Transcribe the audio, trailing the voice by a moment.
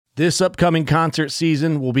This upcoming concert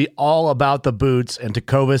season will be all about the boots, and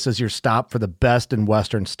Tecovas is your stop for the best in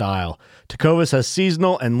Western style. Tecovas has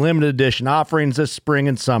seasonal and limited edition offerings this spring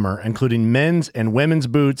and summer, including men's and women's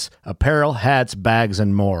boots, apparel, hats, bags,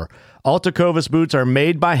 and more. All Tecovas boots are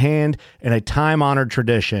made by hand in a time-honored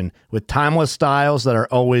tradition with timeless styles that are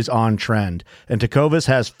always on trend. And Tecovas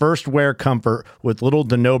has first wear comfort with little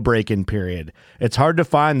to no break-in period. It's hard to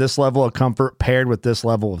find this level of comfort paired with this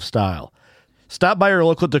level of style. Stop by your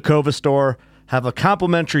local Tecovas store, have a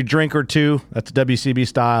complimentary drink or two, that's WCB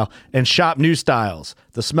style, and shop new styles.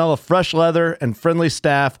 The smell of fresh leather and friendly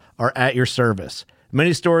staff are at your service.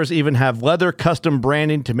 Many stores even have leather custom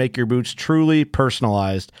branding to make your boots truly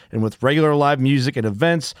personalized. And with regular live music and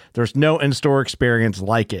events, there's no in-store experience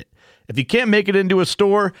like it. If you can't make it into a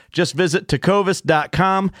store, just visit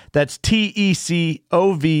tecovas.com. That's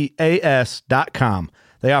TECOVAS.com.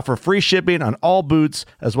 They offer free shipping on all boots,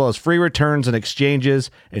 as well as free returns and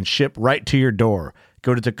exchanges, and ship right to your door.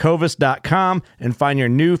 Go to tecovas.com and find your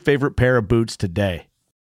new favorite pair of boots today.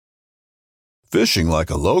 Fishing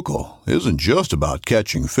like a local isn't just about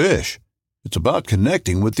catching fish. It's about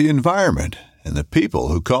connecting with the environment and the people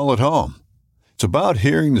who call it home. It's about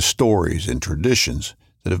hearing the stories and traditions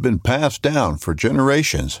that have been passed down for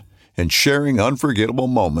generations and sharing unforgettable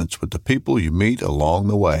moments with the people you meet along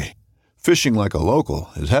the way. Fishing like a local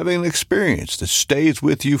is having an experience that stays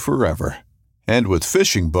with you forever. And with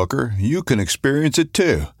Fishing Booker, you can experience it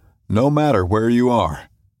too, no matter where you are.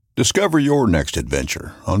 Discover your next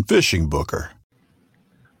adventure on Fishing Booker.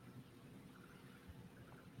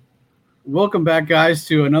 Welcome back, guys,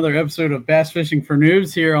 to another episode of Bass Fishing for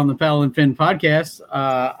Noobs here on the Paddle and Fin podcast.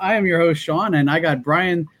 I am your host, Sean, and I got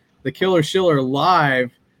Brian the Killer Schiller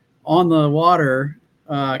live on the water.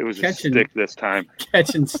 It was a stick this time.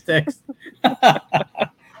 Catching sticks.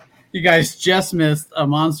 You guys just missed a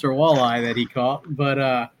monster walleye that he caught.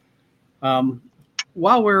 But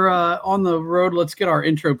while we're on the road, let's get our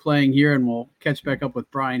intro playing here, and we'll catch back up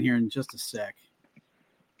with Brian here in just a sec.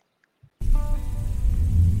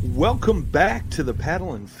 Welcome back to the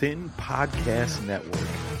Paddle and Fin Podcast Network.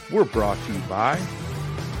 We're brought to you by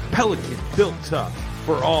Pelican, built tough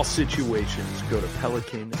for all situations. Go to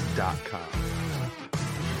pelican.com.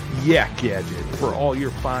 Yak Gadget, for all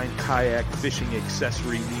your fine kayak fishing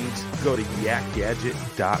accessory needs, go to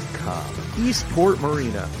yakgadget.com. Eastport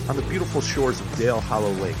Marina, on the beautiful shores of Dale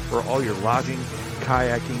Hollow Lake, for all your lodging,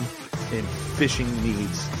 kayaking, and fishing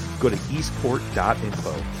needs, go to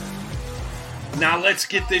eastport.info. Now let's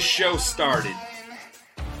get this show started.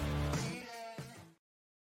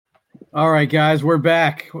 All right, guys, we're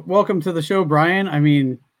back. Welcome to the show, Brian. I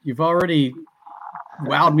mean, you've already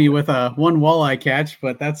wowed me with a one walleye catch,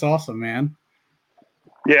 but that's awesome, man.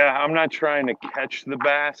 Yeah, I'm not trying to catch the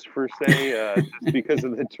bass per se, just because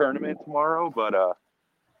of the tournament tomorrow. But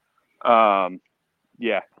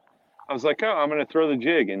yeah, I was like, oh, I'm gonna throw the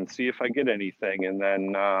jig and see if I get anything, and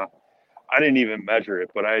then I didn't even measure it,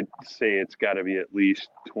 but I'd say it's got to be at least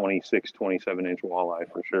 26, 27-inch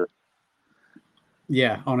walleye for sure.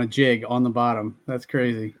 Yeah, on a jig on the bottom. That's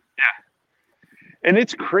crazy. And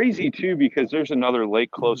it's crazy, too, because there's another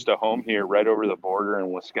lake close to home here right over the border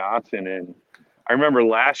in Wisconsin. And I remember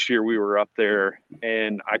last year we were up there,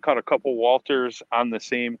 and I caught a couple Walters on the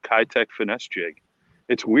same Kitech finesse jig.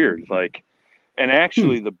 It's weird. And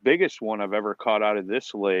actually the biggest one I've ever caught out of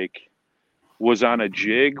this lake was on a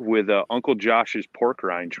jig with Uncle Josh's pork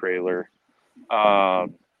rind trailer.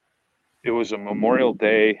 It was a Memorial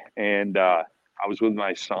Day, and I was with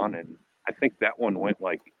my son, and I think that one went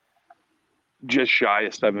just shy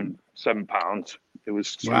of seven pounds. It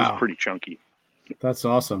was pretty chunky. That's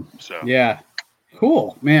awesome. So yeah,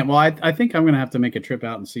 cool, man. Well, I think I'm gonna have to make a trip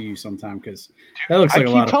out and see you sometime, because that looks like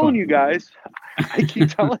a lot of fun. I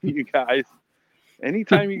keep telling you guys,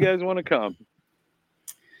 anytime you guys want to come.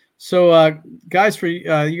 So, guys, for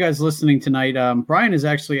you guys listening tonight, Brian is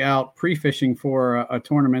actually out pre-fishing for a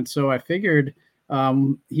tournament. So I figured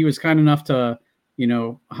he was kind enough to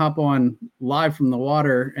hop on live from the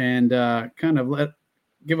water and kind of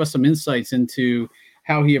give us some insights into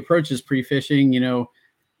how he approaches pre-fishing,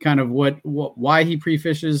 kind of why he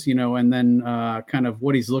pre-fishes, and then kind of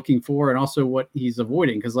what he's looking for and also what he's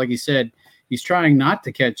avoiding. Because like he said, he's trying not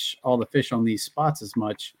to catch all the fish on these spots as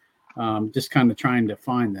much, just kind of trying to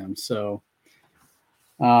find them. So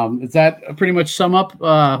does that pretty much sum up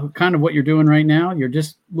kind of what you're doing right now? You're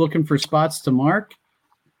just looking for spots to mark?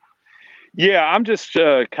 Yeah, I'm just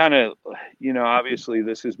kind of, obviously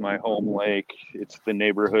this is my home lake. It's the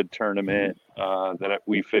neighborhood tournament that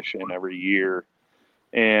we fish in every year.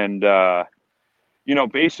 And,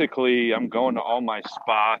 basically I'm going to all my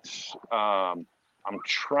spots I'm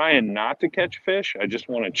trying not to catch fish. I just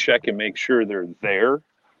want to check and make sure they're there.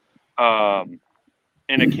 And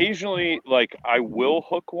occasionally, like, I will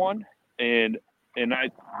hook one, and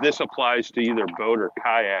this applies to either boat or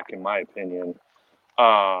kayak, in my opinion.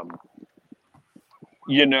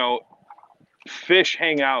 You know, fish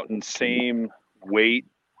hang out in same weight,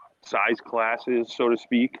 size classes, so to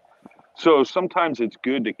speak. So sometimes it's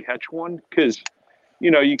good to catch one because,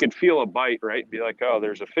 you know, you could feel a bite, right? Be like, oh,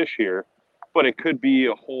 there's a fish here, but it could be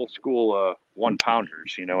a whole school of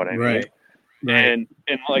 1-pounders. You know what I mean? Right. And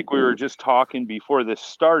like we were just talking before this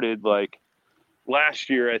started, like last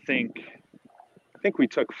year, I think we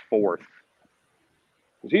took fourth.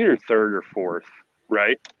 It was either third or fourth,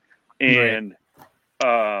 right? And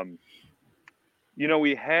you know,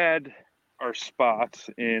 we had our spots,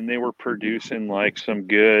 and they were producing like some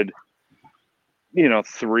good, you know,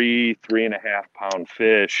 3.5 pound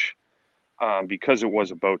fish, because it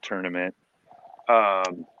was a boat tournament.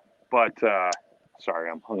 But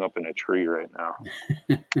sorry, I'm hung up in a tree right now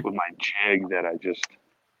with my jig that I just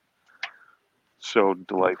so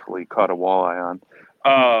delightfully caught a walleye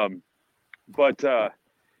on. But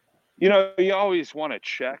you know, you always want to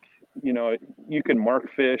check. You know, you can mark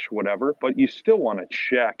fish, whatever, but you still want to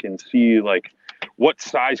check and see like what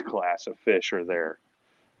size class of fish are there,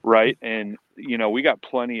 right? And you know, we got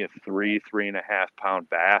plenty of 3.5 pound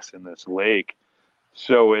bass in this lake,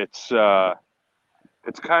 so it's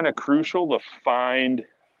kind of crucial to find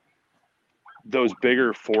those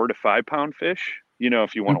bigger 4 to 5 pound fish. You know,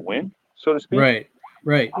 if you want to win, so to speak.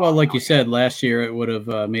 Right. Well, like you said, last year it would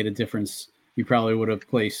have made a difference. You probably would have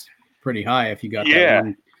placed pretty high if you got that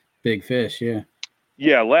one big fish.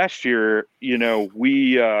 Yeah. Last year, you know,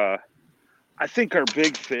 we I think our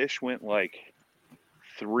big fish went like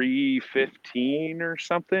 315 or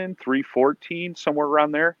something, 314, somewhere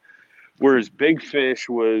around there. Whereas big fish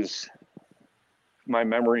was, if my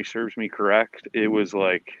memory serves me correct, it was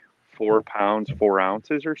like 4 pounds, 4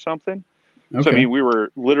 ounces or something. Okay. So, I mean, we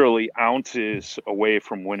were literally ounces away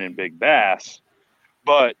from winning big bass,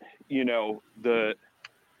 but you know, the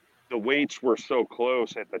weights were so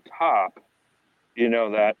close at the top, you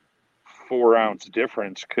know, that 4 ounce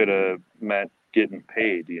difference could have meant getting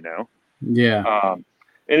paid, you know? Yeah.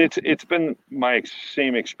 And it's been my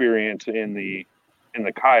same experience in the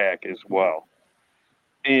kayak as well.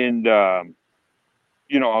 And,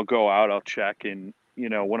 you know, I'll go out, I'll check, and, you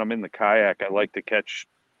know, when I'm in the kayak, I like to catch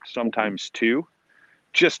sometimes 2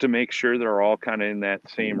 just to make sure they're all kind of in that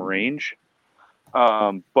same range.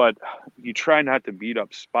 But you try not to beat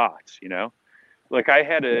up spots, you know? Like I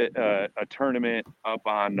had a tournament up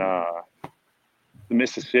on the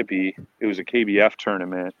Mississippi. It was a KBF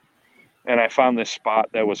tournament. And I found this spot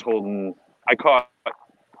that was holding, I caught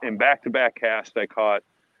in back-to-back cast, I caught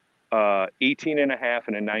 18.5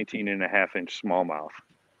 and a 19.5 inch smallmouth.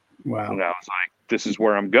 Wow. And I was like, this is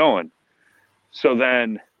where I'm going. So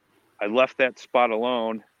then I left that spot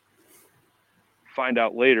alone. Find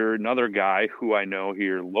out later, another guy who I know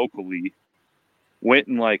here locally went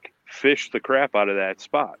and like fished the crap out of that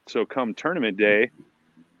spot. So come tournament day,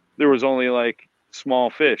 there was only like small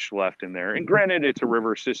fish left in there. And granted, it's a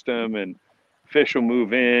river system and fish will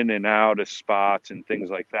move in and out of spots and things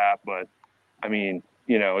like that. But I mean,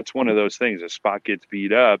 you know, it's one of those things. A spot gets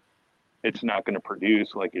beat up, it's not going to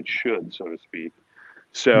produce like it should, so to speak.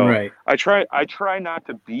 So I try not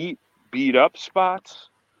to beat up spots.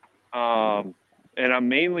 And I'm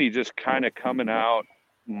mainly just kind of coming out,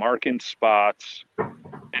 marking spots.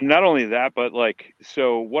 And not only that, but like,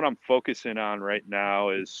 so what I'm focusing on right now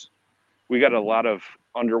is we got a lot of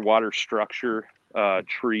underwater structure,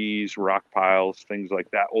 trees, rock piles, things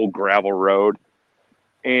like that, old gravel road.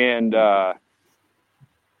 And I'm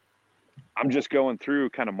just going through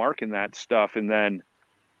kind of marking that stuff. And then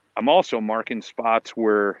I'm also marking spots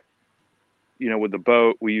where, you know, with the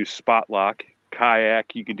boat, we use spot lock.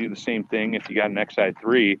 Kayak, you could do the same thing if you got an Xi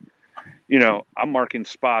 3. You know, I'm marking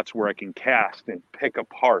spots where I can cast and pick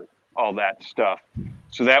apart all that stuff.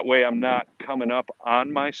 So that way I'm not coming up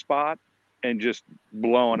on my spot and just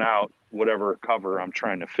blowing out whatever cover I'm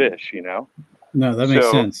trying to fish, you know? No, that makes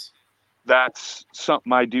sense. That's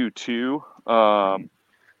something I do too.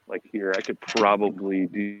 Like here, I could probably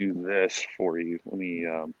do this for you. Let me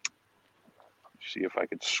see if I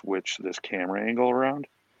could switch this camera angle around.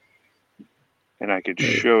 And I could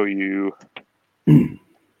show you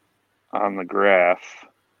on the graph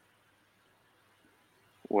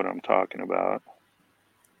what I'm talking about.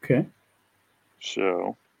 Okay.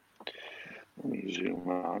 So let me zoom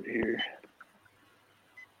out here.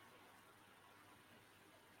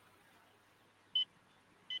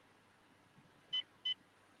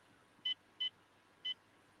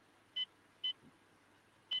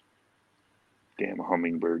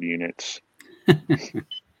 hummingbird units.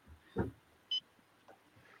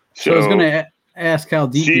 So I was going to ask how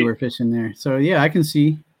deep you were fishing there. So yeah, I can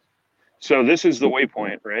see. So this is the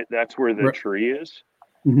waypoint, right? That's where the tree is.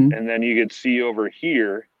 Mm-hmm. And then you can see over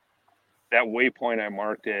here, that waypoint I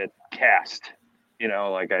marked at cast. You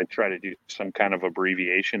know, like I try to do some kind of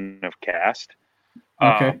abbreviation of cast.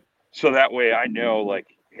 Okay. So that way I know, like,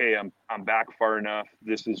 hey, I'm back far enough.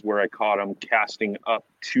 This is where I caught them, casting up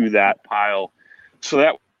to that pile. So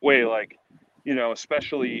that way, like, you know,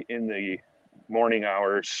 especially in the morning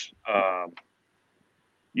hours,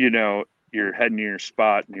 you know, you're heading to your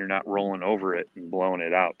spot and you're not rolling over it and blowing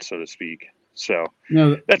it out, so to speak. So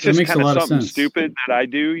that's just kind of something stupid that I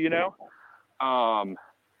do, you know. I'm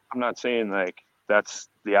not saying like that's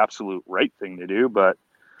the absolute right thing to do, but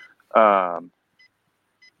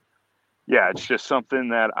yeah, it's just something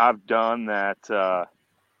that I've done that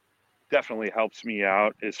definitely helps me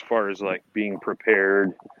out as far as like being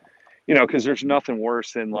prepared, you know, because there's nothing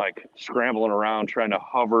worse than like scrambling around trying to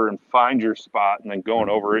hover and find your spot and then going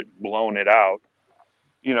over it, blowing it out,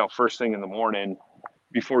 you know, first thing in the morning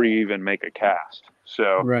before you even make a cast.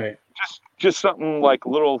 So just something like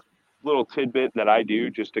little tidbit that I do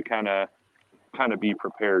just to kind of be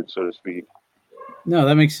prepared, so to speak. No,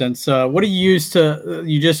 that makes sense. What do you use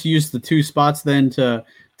you just use the two spots then to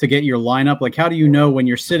get your lineup? Like, how do you know when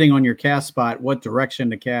you're sitting on your cast spot, what direction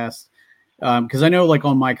to cast? Because I know like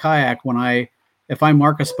on my kayak, if I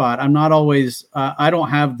mark a spot, I'm not always, I don't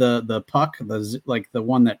have the puck, like the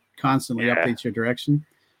one that constantly updates your direction.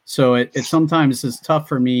 So it sometimes is tough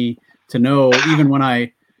for me to know, even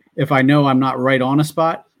if I know I'm not right on a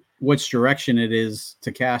spot, which direction it is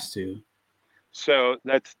to cast to. So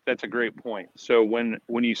that's a great point. So when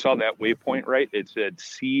you saw that waypoint, right, it said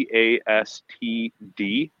CASTD.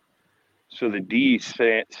 So the D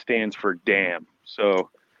stands for dam. So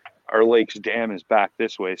our lake's dam is back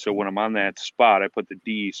this way. So when I'm on that spot, I put the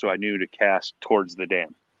D so I knew to cast towards the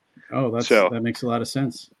dam. Oh, that makes a lot of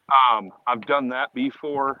sense. I've done that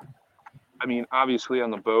before. I mean, obviously on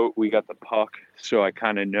the boat, we got the puck, so I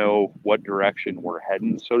kind of know what direction we're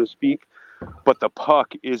heading, so to speak. But the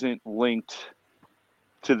puck isn't linked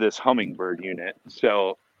to this hummingbird unit.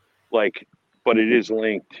 So but it is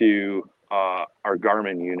linked to our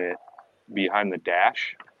Garmin unit behind the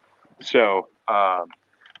dash. So,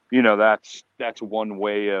 you know, that's one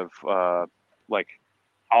way of like,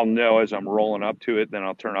 I'll know as I'm rolling up to it, then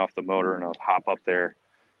I'll turn off the motor and I'll hop up there.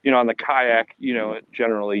 You know, on the kayak, you know,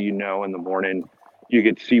 generally, you know, in the morning, you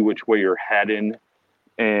can see which way you're heading.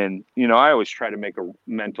 And, you know, I always try to make a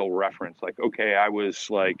mental reference, like, okay, I was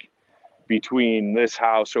like between this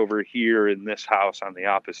house over here and this house on the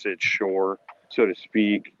opposite shore, so to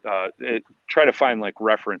speak. Try to find like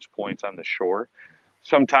reference points on the shore.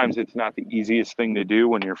 Sometimes it's not the easiest thing to do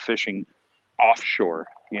when you're fishing offshore,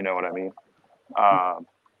 you know what I mean?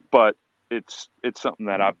 But it's something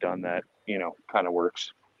that I've done that, you know, kind of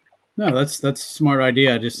works. No, that's a smart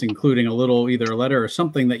idea. Just including either a letter or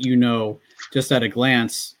something that, you know, just at a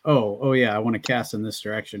glance. Oh yeah, I want to cast in this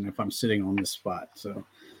direction if I'm sitting on this spot. So.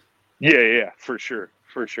 Yeah, for sure.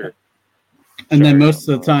 And then most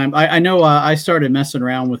of the time, I know I started messing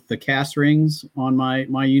around with the cast rings on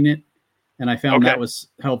my unit, and I found that was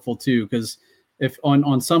helpful too. Because if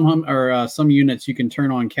on some units you can turn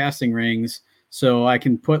on casting rings. So I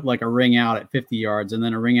can put like a ring out at 50 yards and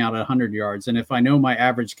then a ring out at 100 yards. And if I know my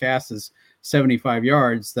average cast is 75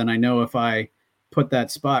 yards, then I know if I put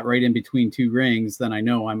that spot right in between two rings, then I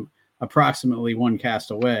know I'm approximately one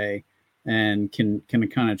cast away and can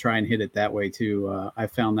kind of try and hit it that way too. I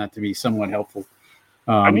found that to be somewhat helpful.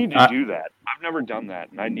 I need to do that. I've never done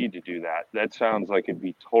that, and I need to do that. That sounds like it'd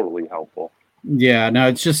be totally helpful. Yeah, no,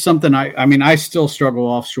 it's just something I mean, I still struggle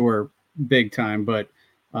offshore big time, but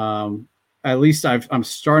at least I'm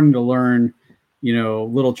starting to learn, you know,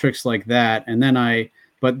 little tricks like that. And then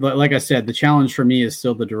but like I said, the challenge for me is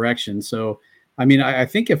still the direction. So, I mean, I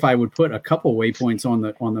think if I would put a couple waypoints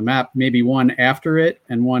on the map, maybe one after it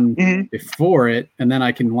and one before it, and then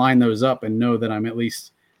I can line those up and know that I'm at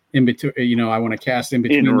least in between, you know, I want to cast in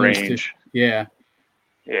between those two. Yeah.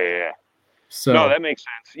 So no, that makes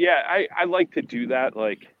sense. Yeah. I like to do that.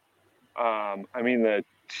 Like, I mean, I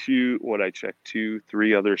checked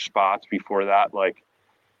 2-3 other spots before that. Like,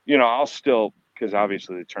 you know, I'll still, because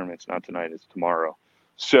obviously the tournament's not tonight, it's tomorrow.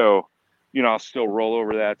 So, you know, I'll still roll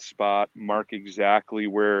over that spot, mark exactly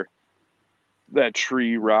where that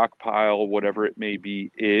tree, rock pile, whatever it may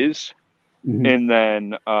be is. And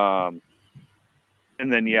then,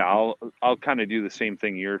 yeah, I'll kind of do the same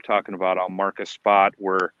thing you're talking about. I'll mark a spot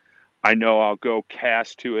where I know I'll go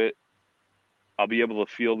cast to it. I'll be able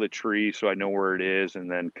to feel the tree so I know where it is, and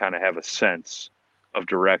then kind of have a sense of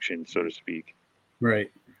direction, so to speak.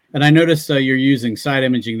 Right. And I noticed you're using side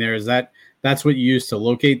imaging there. That's what you use to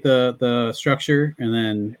locate the structure, and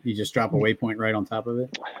then you just drop a waypoint right on top of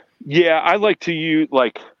it? Yeah, I like to use,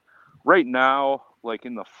 like, right now, like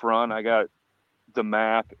in the front, I got the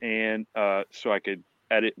map, and so I could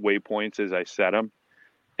edit waypoints as I set them.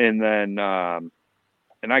 And then,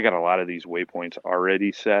 and I got a lot of these waypoints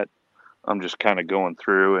already set. I'm just kind of going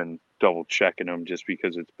through and double checking them just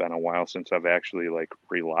because it's been a while since I've actually like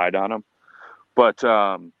relied on them. But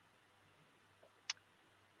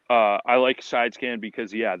I like side scan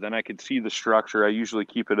because, yeah, then I can see the structure. I usually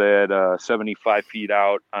keep it at 75 feet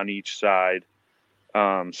out on each side.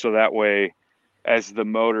 So that way, as the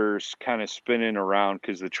motor's kind of spinning around,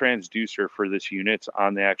 because the transducer for this unit's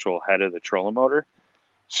on the actual head of the trolling motor.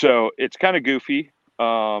 So it's kind of goofy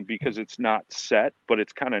because it's not set, but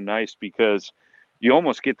it's kind of nice because you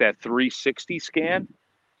almost get that 360 scan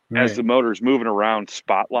as the motor's moving around,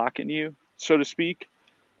 spot locking you, so to speak.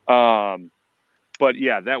 But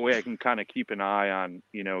yeah, that way I can kind of keep an eye on,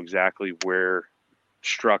 exactly where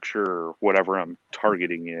structure or whatever I'm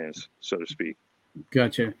targeting is, so to speak.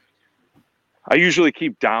 Gotcha. I usually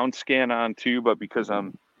keep down scan on too, but because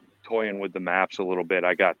I'm toying with the maps a little bit,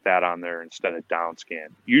 I got that on there instead of down scan.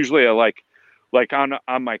 Usually I like on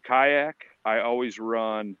my kayak, I always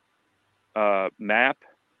run map,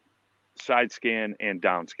 side scan, and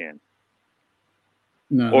down scan.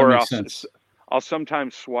 No, that or makes sense. I'll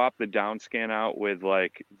sometimes swap the down scan out with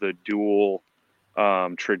like the dual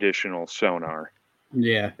traditional sonar.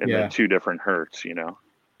 Yeah. And then 2 different hertz,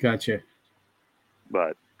 Gotcha.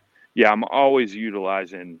 But yeah, I'm always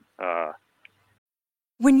utilizing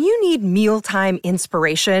When you need mealtime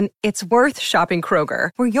inspiration, it's worth shopping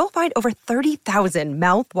Kroger, where you'll find over 30,000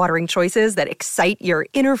 mouth-watering choices that excite your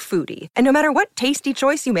inner foodie. And no matter what tasty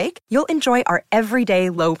choice you make, you'll enjoy our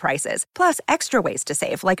everyday low prices, plus extra ways to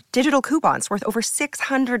save, like digital coupons worth over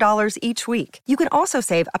 $600 each week. You can also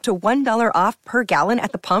save up to $1 off per gallon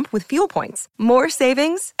at the pump with fuel points. More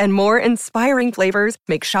savings and more inspiring flavors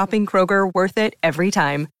make shopping Kroger worth it every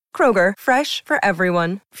time. Kroger, fresh for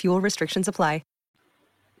everyone. Fuel restrictions apply.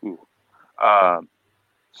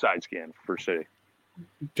 side scan per se,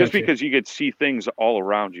 just because you could see things all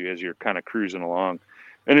around you as you're kind of cruising along.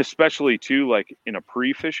 And especially too, like in a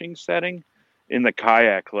pre-fishing setting in the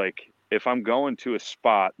kayak, like if I'm going to a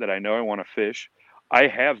spot that I know I want to fish, I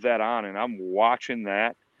have that on and I'm watching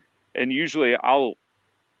that. And usually I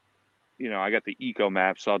got the eco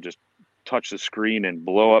map, so I'll just touch the screen and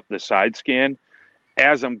blow up the side scan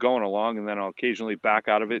as I'm going along, and then I'll occasionally back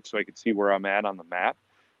out of it so I can see where I'm at on the map.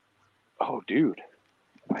 Oh, dude,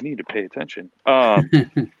 I need to pay attention.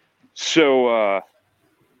 So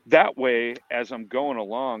that way, as I'm going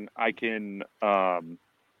along, I can,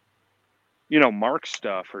 mark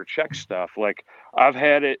stuff or check stuff. Like I've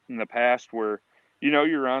had it in the past where,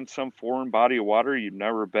 you're on some foreign body of water you've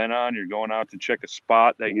never been on. You're going out to check a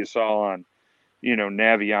spot that you saw on,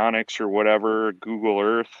 Navionics or whatever, Google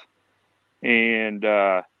Earth. And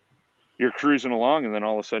you're cruising along, and then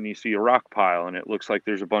all of a sudden you see a rock pile and it looks like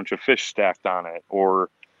there's a bunch of fish stacked on it, or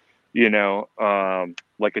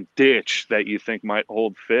like a ditch that you think might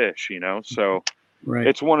hold fish, so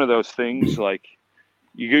It's one of those things, like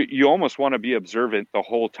you almost want to be observant the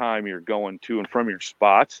whole time you're going to and from your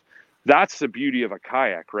spots. That's the beauty of a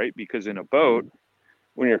kayak, right? Because in a boat,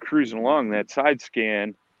 when you're cruising along, that side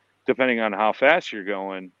scan, depending on how fast you're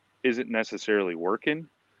going, isn't necessarily working.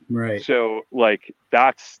 Right. So like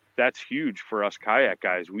that's huge for us kayak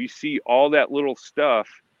guys. We see all that little stuff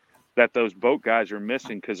that those boat guys are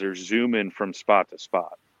missing because they're zooming from spot to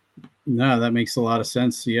spot. No, that makes a lot of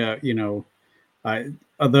sense. Yeah,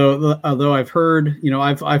 although I've heard,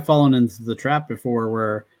 I've fallen into the trap before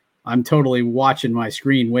where I'm totally watching my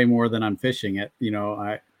screen way more than I'm fishing it.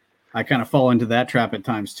 I kind of fall into that trap at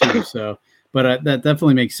times too. So, but that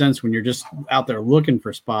definitely makes sense when you're just out there looking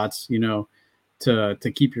for spots, to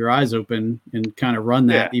keep your eyes open and kind of run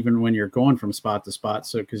that even when you're going from spot to spot.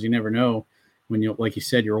 So, cause you never know when like you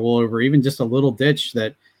said, you roll over even just a little ditch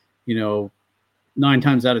that, 9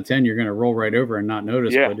 times out of 10, you're going to roll right over and not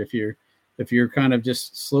notice. Yeah. But if you're kind of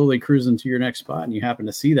just slowly cruising to your next spot and you happen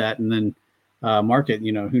to see that and then mark it,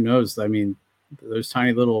 who knows? I mean, those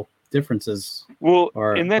tiny little differences. No,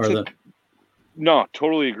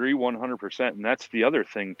 totally agree 100%. And that's the other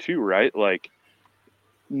thing too, right? Like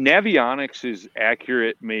Navionics is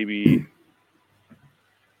accurate maybe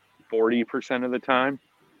 40% of the time.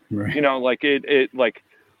 Right.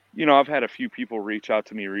 I've had a few people reach out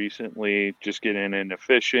to me recently, just getting into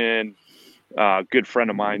fishing. A good friend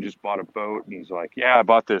of mine just bought a boat and he's like, yeah, I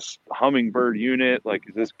bought this Humminbird unit. Like,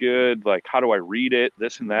 is this good? Like, how do I read it?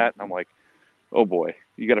 This and that. And I'm like, oh boy,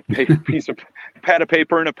 you got a piece of pad of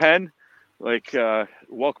paper and a pen. Like,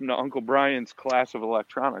 welcome to Uncle Brian's class of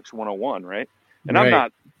electronics 101, right? And Right. I'm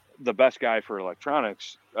not the best guy for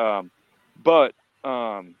electronics, but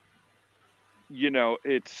you know,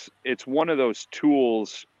 it's one of those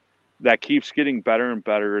tools that keeps getting better and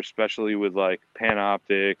better, especially with like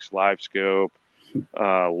Panoptix, Live Scope,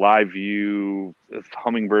 Live View,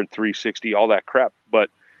 Humminbird 360, all that crap. But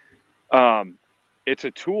it's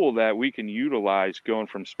a tool that we can utilize going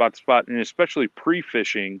from spot to spot, and especially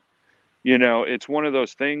pre-fishing. You know, it's one of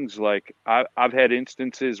those things, like I've had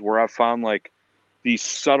instances where I've found like these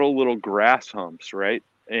subtle little grass humps, right?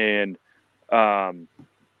 And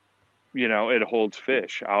you know, it holds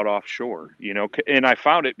fish out offshore, you know, and I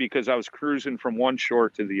found it because I was cruising from one shore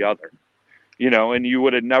to the other, you know, and you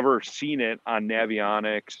would have never seen it on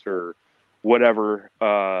Navionics or whatever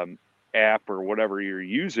app or whatever you're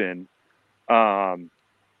using.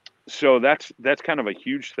 So that's kind of a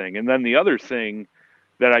huge thing. And then the other thing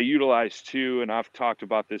that I utilize too, and I've talked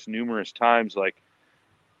about this numerous times, like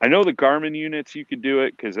I know the Garmin units, you could do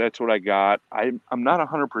it because that's what I got. I'm not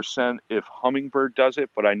 100% if Humminbird does it,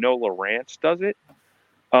 but I know Lowrance does it,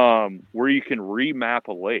 where you can remap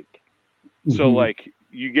a lake. Mm-hmm. So like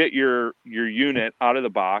you get your unit out of the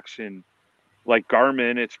box, and like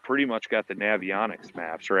Garmin, it's pretty much got the Navionics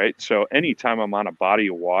maps, right? So anytime I'm on a body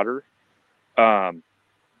of water, I'm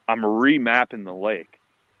remapping the lake,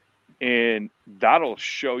 and that'll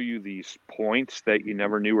show you these points that you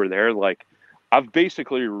never knew were there. Like I've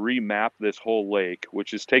basically remapped this whole lake,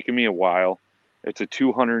 which has taken me a while. It's a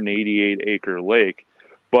 288 acre lake,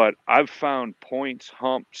 but I've found points,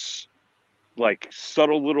 humps, like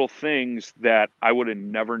subtle little things that I would have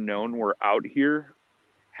never known were out here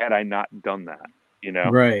had I not done that, you know?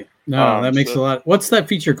 Right. No, that makes a lot. What's that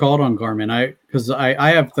feature called on Garmin? Because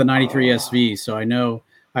I have the 93 SV, so I know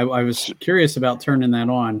I was curious about turning that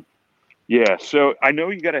on. Yeah. So I know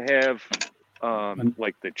you got to have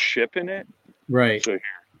like the chip in it. Right. So here,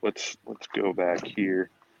 let's go back here.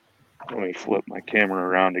 Let me flip my camera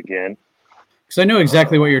around again. Because I know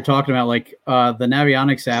exactly what you're talking about. Like the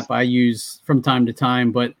Navionics app I use from time to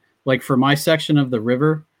time, but like for my section of the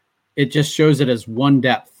river, it just shows it as one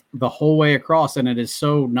depth the whole way across, and it is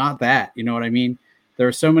so not that. You know what I mean? There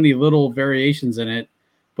are so many little variations in it,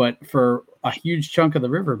 but for a huge chunk of the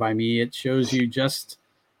river by me, it shows you just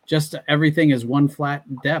everything is one flat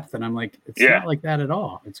depth, and I'm like, it's not like that at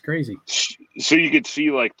all. It's crazy. So you could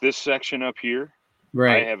see like this section up here,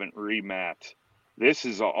 right? I haven't remapped. This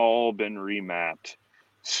has all been remapped.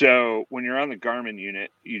 So when you're on the Garmin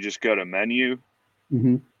unit, you just go to menu.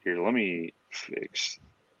 Mm-hmm. Here, let me fix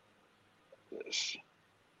this.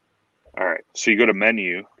 All right, so you go to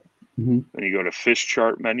menu, then you go to fish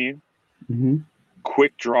chart menu.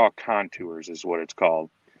 Quick draw contours is what it's called.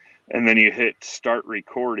 And then you hit start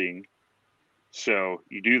recording. So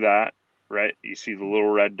you do that, right? You see the little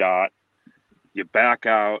red dot. You back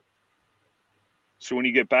out. So when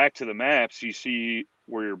you get back to the maps, you see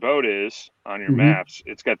where your boat is on your maps.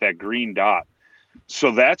 It's got that green dot.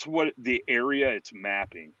 So that's what the area it's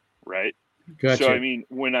mapping, right? Gotcha. So, I mean,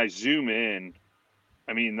 when I zoom in,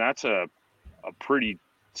 I mean, that's a pretty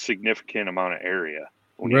significant amount of area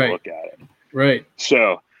when you look at it. Right.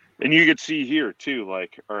 So, and you could see here too,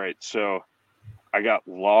 like, all right, so I got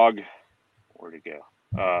log, where'd it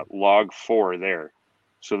go? Log 4 there.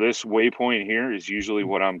 So this waypoint here is usually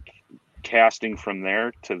what I'm casting from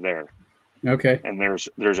there to there. Okay. And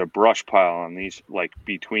there's a brush pile on these, like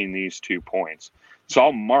between these 2 points. So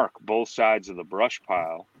I'll mark both sides of the brush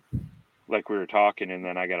pile like we were talking, and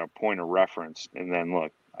then I got a point of reference. And then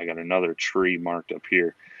look, I got another tree marked up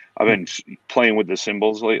here. I've been playing with the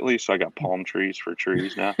symbols lately, so I got palm trees for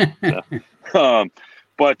trees now.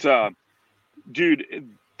 But dude,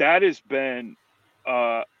 that has been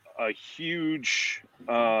a huge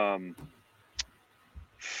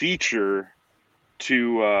feature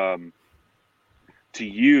to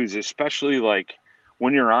use, especially like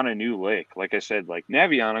when you're on a new lake. Like I said, like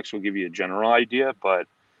Navionics will give you a general idea, but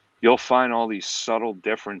you'll find all these subtle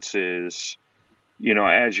differences, you know,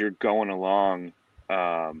 as you're going along,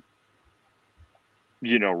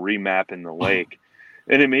 you know, remapping the lake.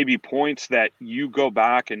 And it may be points that you go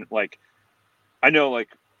back and, like, I know, like,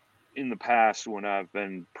 in the past when I've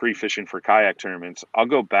been pre-fishing for kayak tournaments, I'll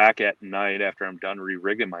go back at night after I'm done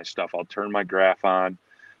re-rigging my stuff. I'll turn my graph on.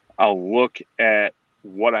 I'll look at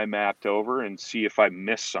what I mapped over and see if I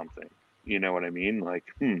missed something. You know what I mean? Like,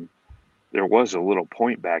 there was a little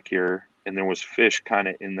point back here and there was fish kind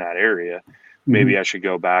of in that area. Maybe I should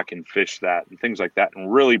go back and fish that and things like that,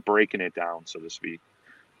 and really breaking it down, so to speak.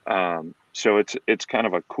 So it's kind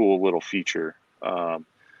of a cool little feature.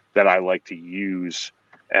 that I like to use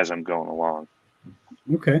as I'm going along.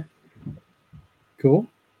 Okay. Cool.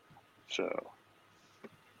 So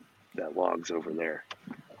that log's over there.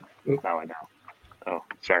 Oop. Now I know. Oh,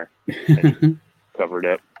 sorry. Covered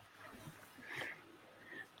up.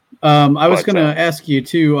 I was going to ask you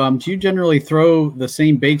too. Do you generally throw the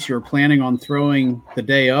same baits you're planning on throwing the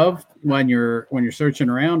day of when you're searching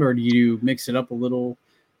around, or do you mix it up a little?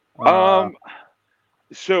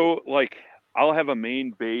 So like I'll have a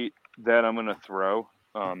main bait that I'm going to throw,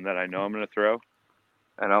 that I know I'm going to throw,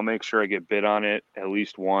 and I'll make sure I get bit on it at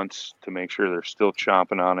least once to make sure they're still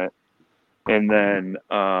chomping on it, and then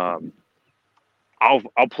I'll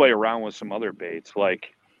play around with some other baits,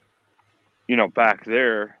 like, you know, back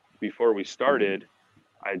there before we started,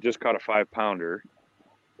 I just caught a 5-pounder,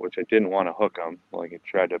 which I didn't want to hook him. Like, I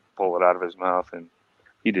tried to pull it out of his mouth, and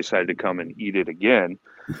he decided to come and eat it again.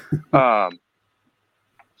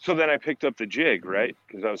 So then I picked up the jig, right?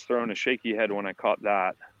 Because I was throwing a shaky head when I caught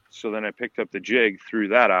that. So then I picked up the jig, threw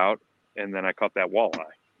that out, and then I caught that walleye,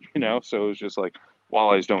 you know? So it was just like,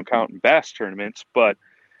 walleyes don't count in bass tournaments. But,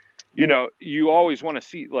 you know, you always want to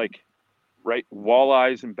see, like, right,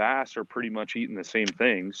 walleyes and bass are pretty much eating the same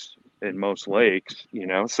things in most lakes, you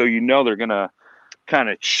know? So you know they're going to kind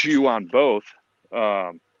of chew on both.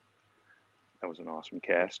 That was an awesome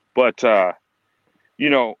cast. But, you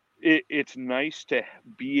know, it's nice to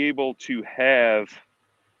be able to have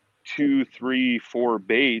 2, 3, 4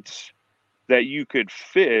 baits that you could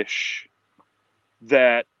fish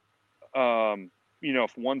that, you know,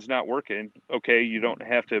 if one's not working, okay, you don't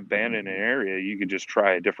have to abandon an area. You can just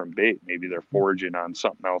try a different bait. Maybe they're foraging on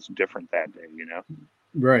something else different that day, you know?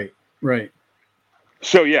 Right.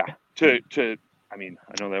 So, yeah, I mean,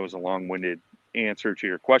 I know that was a long-winded answer to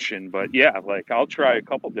your question, but yeah, like I'll try a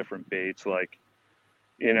couple different baits. Like,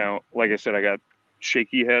 you know, like I said, I got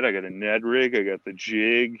shaky head, I got a Ned rig, I got the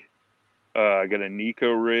jig, I got a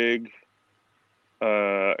Nico rig,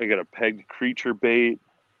 I got a pegged creature bait.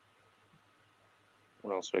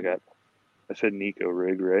 What else do I got? I said Nico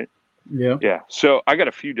rig, right? Yeah. Yeah. So I got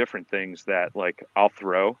a few different things that like I'll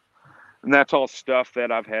throw, and that's all stuff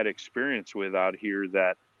that I've had experience with out here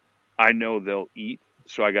that I know they'll eat.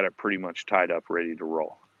 So I got it pretty much tied up, ready to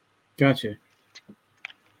roll. Gotcha.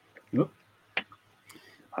 Yep.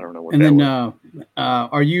 I don't know what. And that then,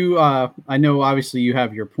 are you? I know obviously you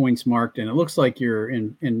have your points marked, and it looks like you're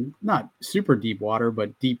in not super deep water,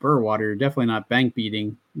 but deeper water. You're definitely not bank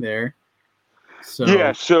beating there. So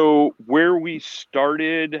yeah. So where we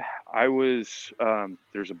started, I was.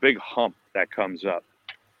 There's a big hump that comes up,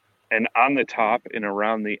 and on the top and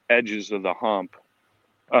around the edges of the hump,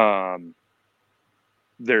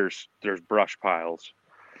 there's brush piles.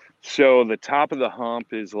 So the top of the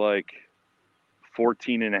hump is like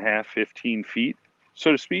 14 and a half, 15 feet,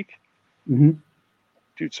 so to speak. Mm-hmm.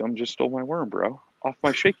 Dude, someone just stole my worm, bro, off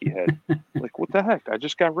my shaky head. Like, what the heck? I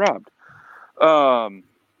just got robbed.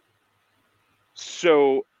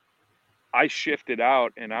 So I shifted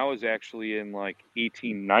out, and I was actually in like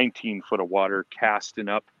 18, 19 foot of water, casting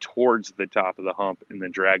up towards the top of the hump and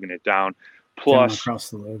then dragging it down. Plus, across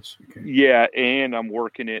the ledge. Okay. Yeah, and I'm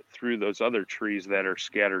working it through those other trees that are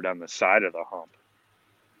scattered on the side of the hump.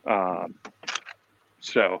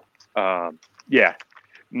 Yeah,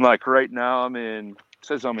 like right now it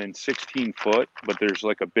says I'm in 16 foot, but there's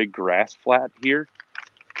like a big grass flat here.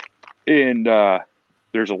 And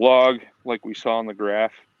there's a log like we saw on the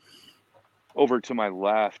graph over to my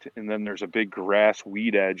left. And then there's a big grass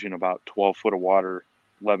weed edge in about 12 foot of water,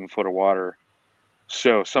 11 foot of water.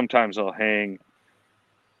 So sometimes I'll hang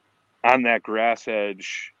on that grass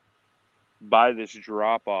edge by this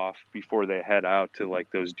drop off before they head out to like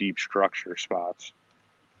those deep structure spots.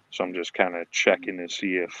 So I'm just kind of checking to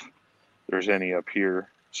see if there's any up here.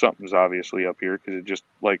 Something's obviously up here because it just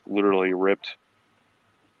like literally ripped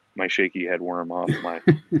my shaky head worm off my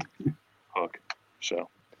hook. So,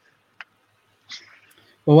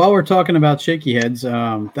 well, while we're talking about shaky heads,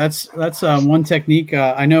 that's one technique.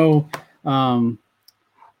 I know.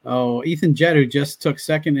 Ethan Jett, who just took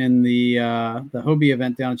second in the Hobie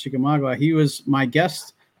event down in Chickamauga, he was my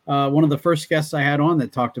guest. One of the first guests I had on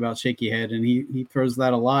that talked about shaky head, and he throws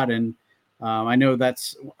that a lot. And I know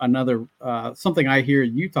that's another something I hear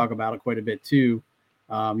you talk about it quite a bit too.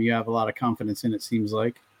 You have a lot of confidence in it, seems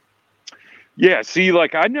like. Yeah. See,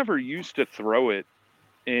 like I never used to throw it,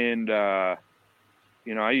 and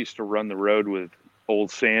you know, I used to run the road with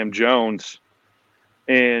old Sam Jones,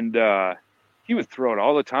 and he would throw it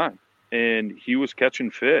all the time, and he was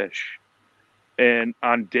catching fish. And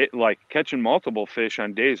on catching multiple fish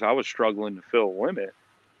on days I was struggling to fill a limit.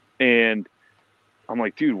 And I'm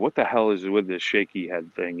like, dude, what the hell is with this shaky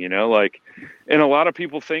head thing? You know, like, and a lot of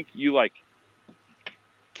people think you like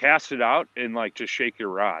cast it out and like just shake your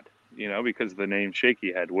rod, you know, because of the name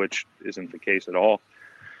shaky head, which isn't the case at all.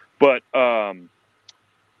 But,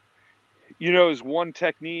 you know, is one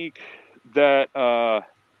technique that, I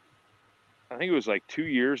think it was like 2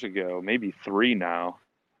 years ago, maybe 3 now,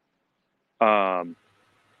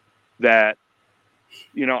 that,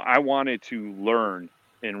 you know, I wanted to learn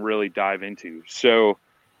and really dive into. So,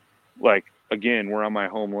 like, again, we're on my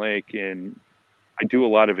home lake, and I do a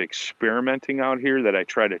lot of experimenting out here that I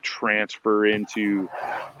try to transfer into,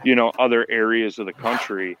 you know, other areas of the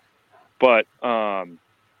country. But,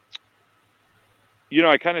 you know,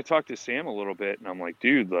 I kind of talked to Sam a little bit, and I'm like,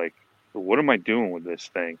 dude, like, what am I doing with this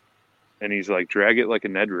thing? And he's like, drag it like a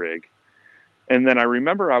Ned rig. And then I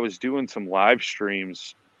remember I was doing some live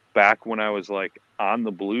streams back when I was like on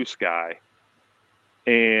the Blue Sky,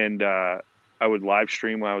 and I would live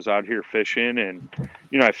stream when I was out here fishing, and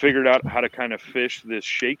you know, I figured out how to kind of fish this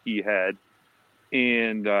shaky head,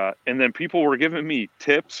 and then people were giving me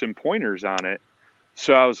tips and pointers on it.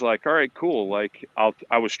 So I was like, all right, cool. Like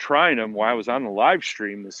I was trying them while I was on the live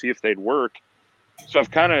stream to see if they'd work. So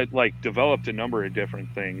I've kind of like developed a number of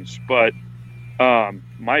different things, but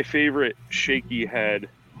my favorite shaky head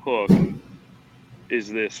hook is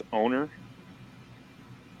this Owner.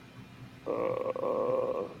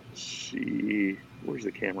 Let's see, where's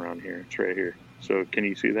the camera on here? It's right here. So can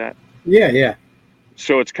you see that? Yeah.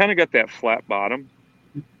 So it's kind of got that flat bottom,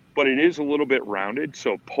 but it is a little bit rounded,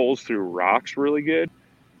 so it pulls through rocks really good.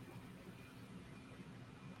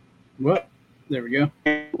 Well, there we go.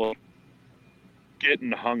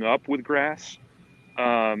 Getting hung up with grass.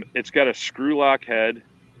 It's got a screw lock head.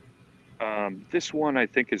 This one I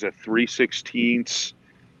think is a 3/16.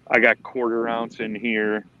 I got 1/4 ounce in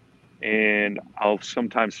here, and I'll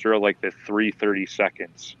sometimes throw like the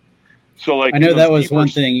 3/32. So like, I know that was one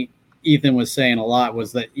thing Ethan was saying a lot,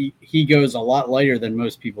 was that he goes a lot lighter than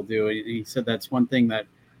most people do. He said that's one thing that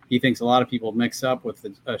he thinks a lot of people mix up with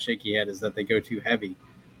the shaky head, is that they go too heavy.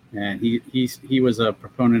 And he was a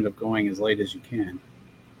proponent of going as light as you can.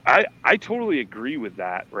 I totally agree with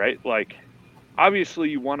that, right? Like, obviously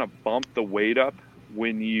you want to bump the weight up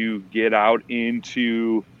when you get out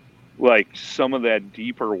into like some of that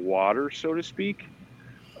deeper water, so to speak,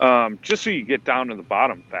 just so you get down to the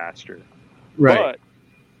bottom faster. Right. But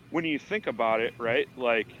when you think about it, right,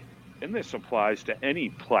 like, and this applies to any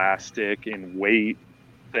plastic and weight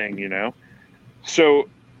thing, you know? So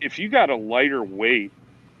if you got a lighter weight,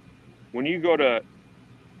 when you go to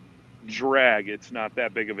drag, it's not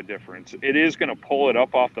that big of a difference. It is going to pull it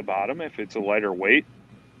up off the bottom if it's a lighter weight,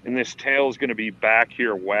 and this tail is going to be back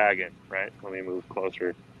here wagging, right? Let me move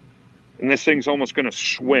closer. And this thing's almost going to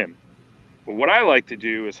swim. But what I like to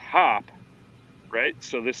do is hop, right?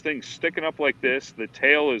 So this thing's sticking up like this. The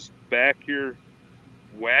tail is back here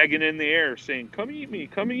wagging in the air saying, come eat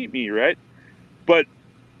me, right? But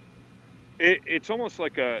it's almost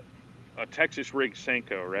like a Texas rig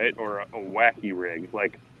Senko, right? Or a wacky rig.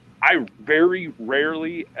 Like, I very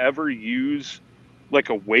rarely ever use like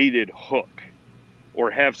a weighted hook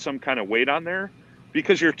or have some kind of weight on there,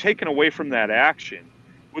 because you're taking away from that action.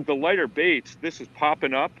 With the lighter baits, this is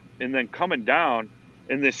popping up and then coming down,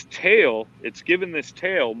 and this tail, it's giving this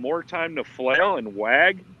tail more time to flail and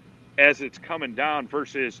wag as it's coming down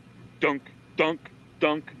versus dunk, dunk,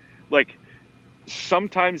 dunk. Like,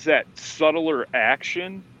 sometimes that subtler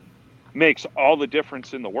action makes all the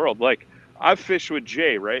difference in the world. Like, I've fished with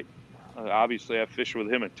Jay, right? Obviously, I've fished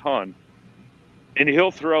with him a ton. And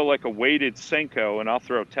he'll throw like a weighted Senko, and I'll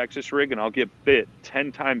throw Texas rig, and I'll get bit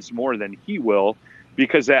 10 times more than he will,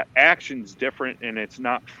 because that action's different and it's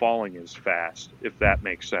not falling as fast, if that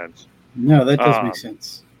makes sense. No, that does make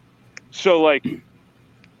sense. So, like,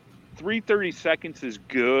 3/32 is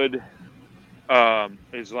good.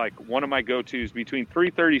 Is like one of my go-tos. Between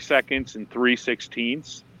 3/32 and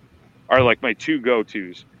 3/16 are like my two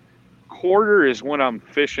go-tos. 1/4 is when I'm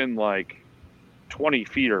fishing like 20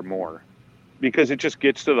 feet or more, because it just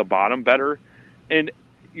gets to the bottom better, and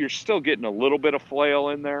you're still getting a little bit of flail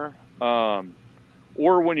in there.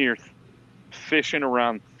 Or when you're fishing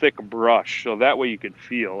around thick brush, so that way you can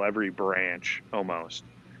feel every branch almost.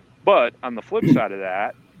 But on the flip side of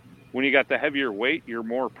that, when you got the heavier weight, you're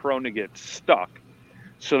more prone to get stuck.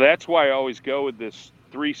 So that's why I always go with this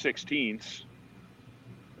 3/16.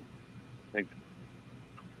 I think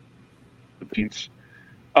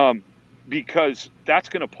because that's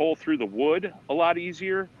going to pull through the wood a lot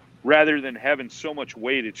easier, rather than having so much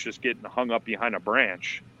weight it's just getting hung up behind a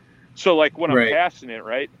branch. So like when I'm casting it,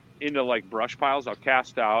 right, into like brush piles, I'll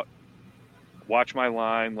cast out, watch my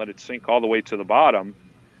line, let it sink all the way to the bottom.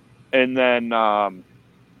 And then,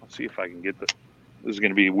 let's see if I can get this. This is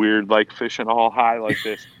going to be weird, like fishing all high like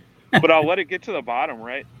this, but I'll let it get to the bottom,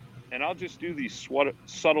 right? And I'll just do these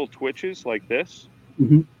subtle twitches like this.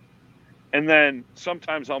 Mm-hmm. And then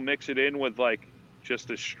sometimes I'll mix it in with like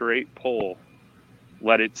just a straight pull,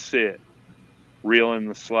 let it sit, reel in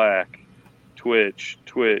the slack, twitch,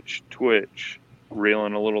 twitch, twitch, reel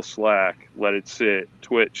in a little slack, let it sit,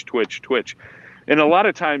 twitch, twitch, twitch. And a lot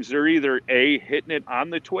of times they're either hitting it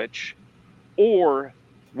on the twitch, or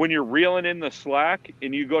when you're reeling in the slack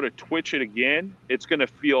and you go to twitch it again, it's going to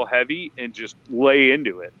feel heavy and just lay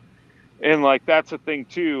into it. And like, that's a thing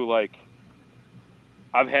too. Like,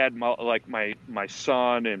 I've had my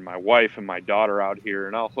son and my wife and my daughter out here,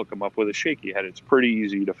 and I'll hook them up with a shaky head. It's pretty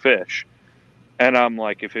easy to fish. And I'm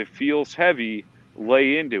like, if it feels heavy,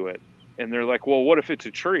 lay into it. And they're like, well, what if it's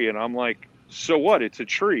a tree? And I'm like, so what? It's a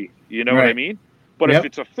tree. You know what I mean? But if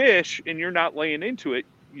it's a fish and you're not laying into it,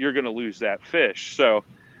 you're going to lose that fish. So,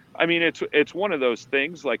 I mean, it's one of those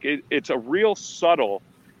things. Like, it's a real subtle,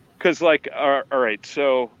 because like, all right,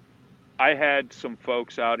 so I had some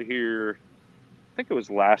folks out here, I think it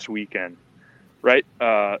was last weekend, right?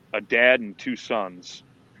 A dad and two sons.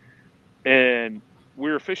 And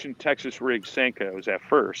we were fishing Texas rig Senkos at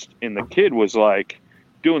first. And the kid was like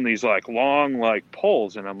doing these like long like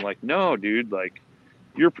pulls. And I'm like, no, dude, like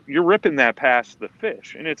you're ripping that past the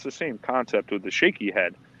fish. And it's the same concept with the shaky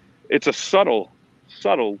head. It's a subtle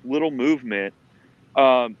little movement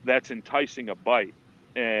that's enticing a bite.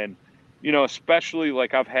 And, you know, especially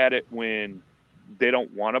like I've had it when they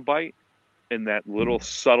don't want to bite. And that little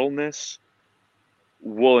subtleness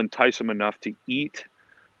will entice them enough to eat.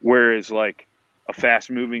 Whereas like a fast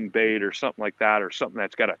moving bait or something like that, or something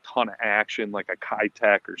that's got a ton of action, like a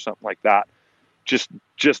Kitech or something like that, just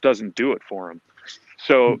doesn't do it for them.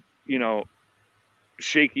 So, you know,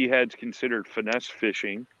 shaky head's considered finesse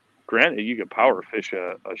fishing. Granted, you can power fish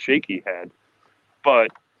a shaky head, but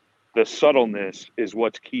the subtleness is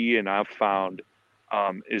what's key. And I've found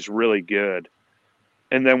is really good.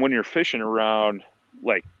 And then when you're fishing around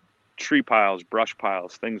like tree piles, brush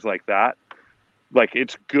piles, things like that, like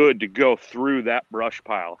it's good to go through that brush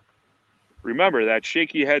pile. Remember that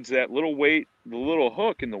shaky head's that little weight, the little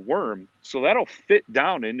hook and the worm. So that'll fit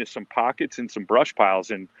down into some pockets and some brush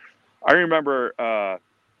piles. And I remember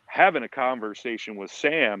having a conversation with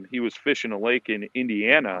Sam. He was fishing a lake in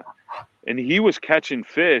Indiana, and he was catching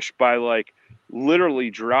fish by like literally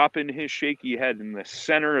dropping his shaky head in the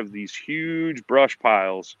center of these huge brush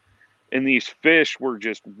piles, and these fish were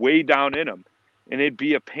just way down in them, and it'd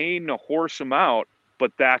be a pain to horse them out,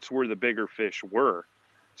 but that's where the bigger fish were.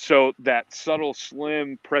 So that subtle,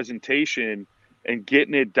 slim presentation and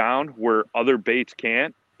getting it down where other baits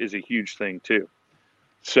can't is a huge thing too.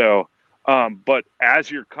 So, but as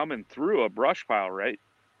you're coming through a brush pile, right?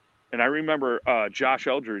 And I remember Josh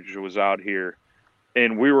Eldridge was out here,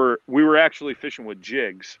 and we were actually fishing with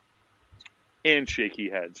jigs and shaky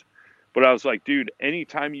heads. But I was like, dude,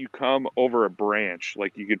 anytime you come over a branch,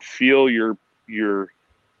 like you could feel your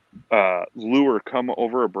lure come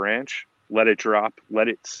over a branch, let it drop, let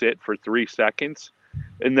it sit for 3 seconds,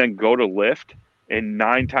 and then go to lift. And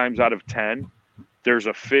 9 times out of 10, there's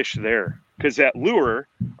a fish there. Because that lure,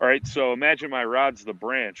 all right, so imagine my rod's the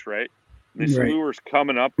branch, right? This lure's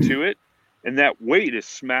coming up to it, and that weight is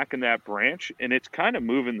smacking that branch, and it's kind of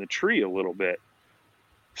moving the tree a little bit.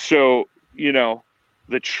 So, you know,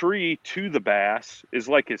 the tree to the bass is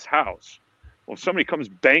like his house. Well, if somebody comes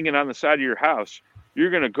banging on the side of your house,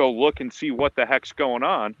 you're going to go look and see what the heck's going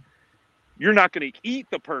on. You're not going to eat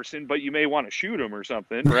the person, but you may want to shoot him or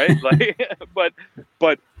something, right? Like,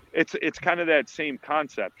 but it's kind of that same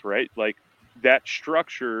concept, right? Like that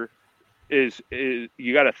structure is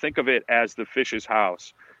you got to think of it as the fish's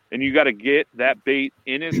house, and you got to get that bait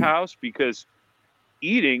in his house, because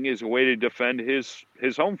eating is a way to defend his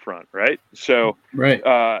home front, right? So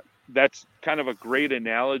that's kind of a great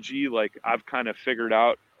analogy. Like I've kind of figured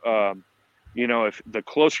out, you know, if the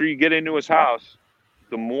closer you get into his house,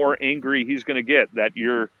 the more angry he's going to get that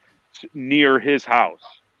you're near his house,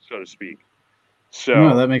 so to speak. So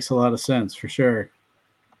no, that makes a lot of sense for sure.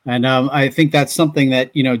 And I think that's something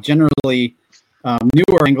that, you know, generally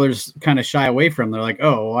newer anglers kind of shy away from. They're like,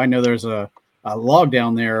 oh, I know there's a log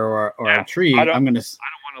down there or a tree. I don't want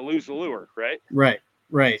to lose the lure, right?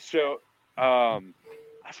 Right. So I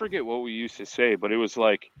forget what we used to say, but it was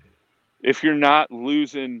like, if you're not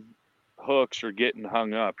losing hooks or getting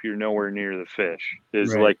hung up, you're nowhere near the fish,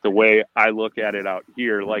 is like the way I look at it out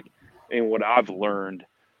here. Like, and what I've learned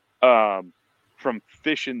from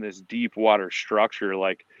fishing this deep water structure,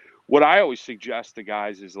 like what I always suggest to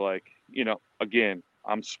guys is like, again,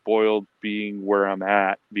 I'm spoiled being where I'm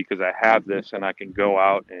at because I have this and I can go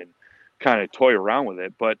out and kind of toy around with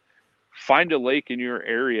it. But find a lake in your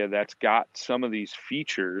area that's got some of these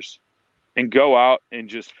features and go out and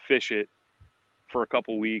just fish it for a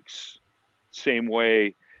couple weeks, same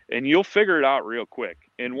way, and you'll figure it out real quick.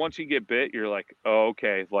 And once you get bit, you're like, oh,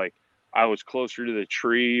 okay, like I was closer to the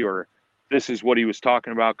tree, or this is what he was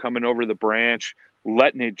talking about, coming over the branch,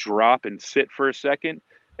 letting it drop and sit for a second.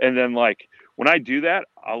 And then like when I do that,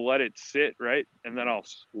 I'll let it sit, right? And then I'll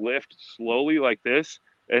lift slowly like this,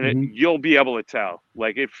 and you'll be able to tell.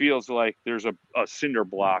 Like it feels like there's a cinder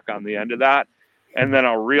block on the end of that. And then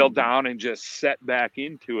I'll reel down and just set back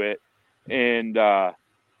into it and,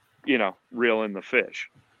 reel in the fish.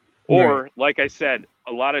 Or like I said,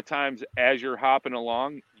 a lot of times as you're hopping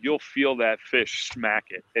along, you'll feel that fish smack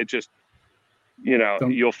it. It just,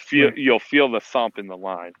 you'll feel the thump in the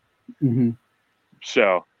line. Mm-hmm.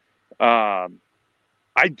 So, I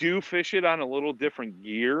do fish it on a little different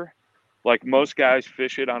gear. Like most guys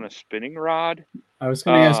fish it on a spinning rod. I was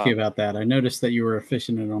going to ask you about that. I noticed that you were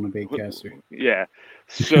fishing it on a baitcaster. Yeah.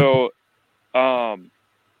 So, I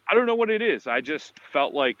don't know what it is. I just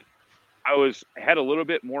felt like I had a little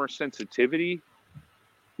bit more sensitivity,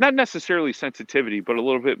 not necessarily sensitivity, but a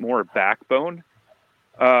little bit more backbone,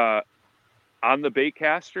 on the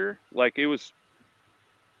baitcaster. Like it was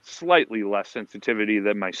slightly less sensitivity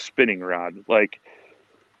than my spinning rod. Like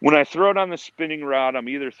when I throw it on the spinning rod, I'm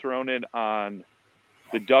either throwing it on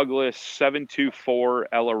the Douglas 724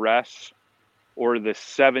 LRS or the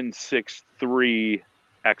 763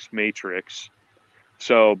 X Matrix.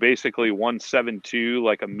 So basically 172,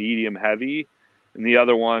 like a medium heavy, and the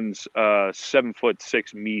other one's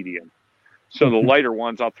 7'6" medium. So the lighter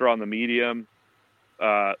ones I'll throw on the medium,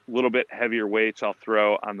 a little bit heavier weights I'll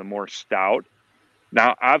throw on the more stout.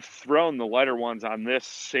 Now I've thrown the lighter ones on this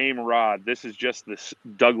same rod. This is just this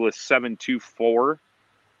Douglas 724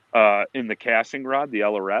 in the casting rod, the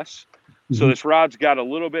LRS. So this rod's got a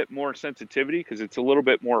little bit more sensitivity because it's a little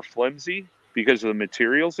bit more flimsy because of the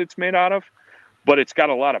materials it's made out of, but it's got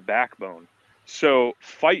a lot of backbone. So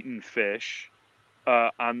fighting fish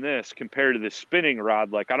on this compared to the spinning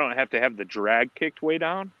rod, like I don't have to have the drag kicked way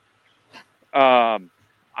down. On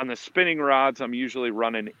the spinning rods, I'm usually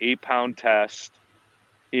running 8-pound test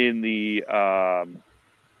in the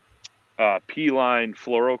P-line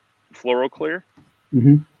fluoro clear.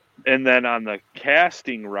 And then on the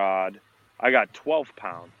casting rod, I got 12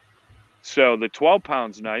 pound. So the 12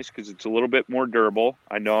 pound's nice because it's a little bit more durable.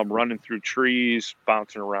 I know I'm running through trees,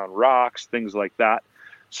 bouncing around rocks, things like that.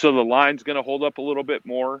 So the line's going to hold up a little bit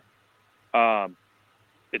more.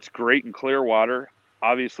 It's great in clear water.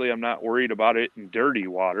 Obviously, I'm not worried about it in dirty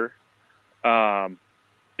water.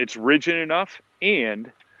 It's rigid enough.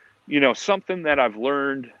 And, something that I've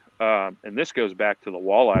learned, and this goes back to the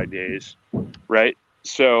walleye days, right?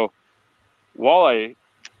 So walleye,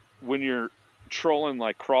 when you're trolling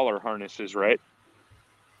like crawler harnesses, right?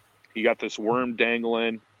 You got this worm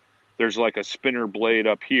dangling. There's like a spinner blade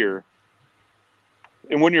up here.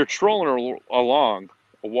 And when you're trolling along,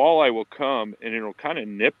 a walleye will come and it'll kind of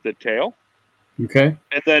nip the tail. Okay.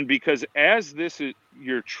 And then because as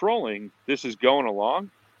you're trolling, this is going along.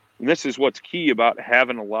 And this is what's key about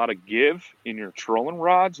having a lot of give in your trolling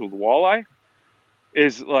rods with walleye.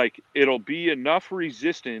 Is like it'll be enough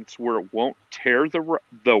resistance where it won't tear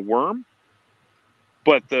the worm,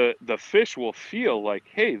 but the fish will feel like,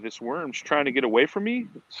 hey, this worm's trying to get away from me,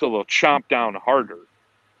 so they'll chomp down harder.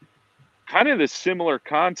 Kind of the similar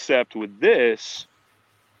concept with this,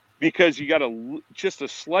 because you got just a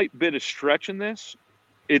slight bit of stretch in this.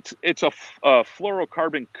 It's a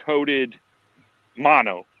fluorocarbon coated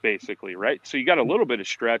mono, basically, right? So you got a little bit of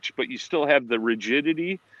stretch, but you still have the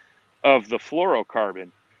rigidity of the fluorocarbon.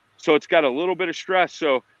 So it's got a little bit of stress.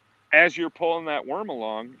 So as you're pulling that worm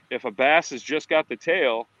along, if a bass has just got the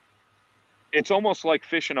tail, it's almost like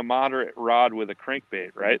fishing a moderate rod with a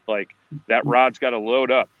crankbait, right? Like that rod's got to load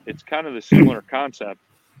up. It's kind of the similar concept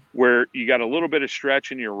where you got a little bit of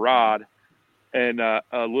stretch in your rod and a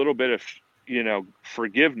little bit of,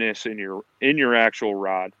 forgiveness in your actual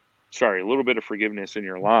rod. Sorry, a little bit of forgiveness in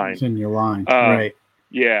your line. It's in your line, right?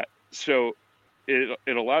 Yeah. So it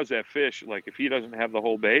allows that fish, like if he doesn't have the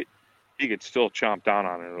whole bait, he could still chomp down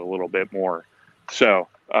on it a little bit more. So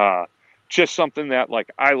just something that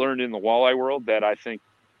like I learned in the walleye world that I think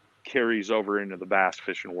carries over into the bass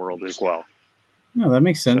fishing world as well. No, that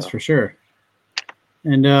makes sense for sure.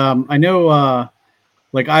 And I know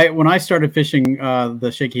when I started fishing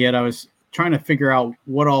the shaky head, I was trying to figure out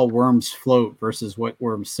what all worms float versus what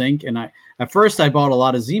worms sink. And at first I bought a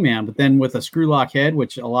lot of Z-Man, but then with a screw lock head,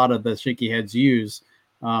 which a lot of the shaky heads use,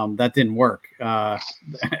 that didn't work.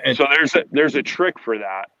 So there's a trick for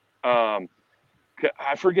that.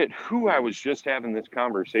 I forget who I was just having this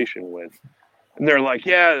conversation with. And they're like,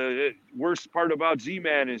 yeah, the worst part about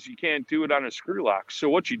Z-Man is you can't do it on a screw lock. So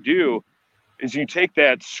what you do is you take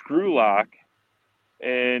that screw lock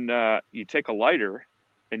and you take a lighter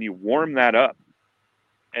and you warm that up.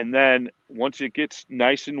 And then once it gets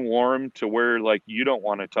nice and warm to where like you don't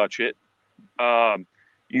want to touch it,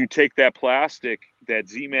 you take that plastic, that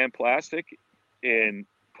Z-Man plastic, and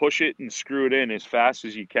push it and screw it in as fast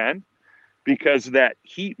as you can, because that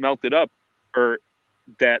heat melted up, or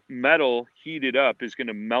that metal heated up, is going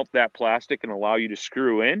to melt that plastic and allow you to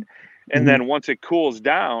screw in. And then once it cools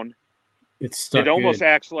down, it's stuck. It almost good.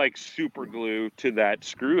 acts like super glue to that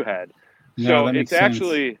screw head. No, So that makes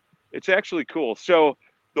it's actually cool. So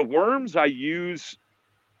the worms I use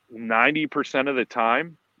 90% of the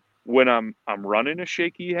time when I'm running a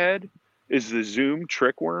shaky head is the Zoom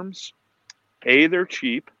trick worms. A, they're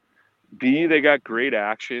cheap. B, they got great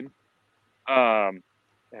action.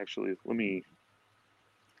 Actually,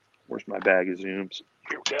 where's my bag of Zooms?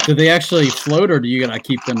 Here we go. Do they actually float, or do you gotta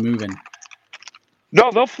keep them moving? No,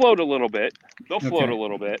 they'll float a little bit.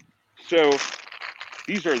 Okay. So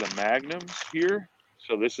these are the Magnums here.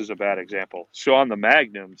 So this is a bad example. So on the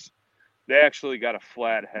Magnums, they actually got a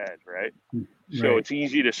flat head, right? So it's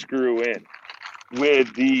easy to screw in.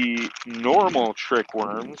 With the normal trick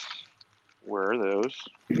worms, where are those?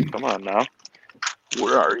 Come on now.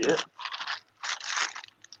 Where are you?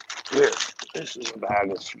 Here. This is a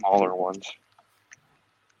bag of smaller ones.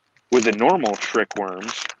 With the normal trick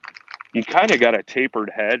worms, you kind of got a tapered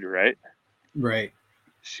head, right? Right.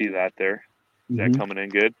 See that there? Is that coming in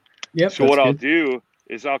good? Yep. So what I'll do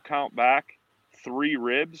is I'll count back 3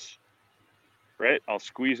 ribs, right? I'll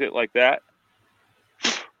squeeze it like that,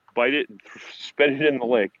 bite it, and spit it in the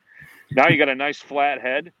lake. Now you got a nice flat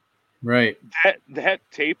head. Right. That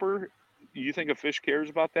taper, you think a fish cares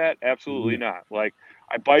about that? Absolutely not. Like,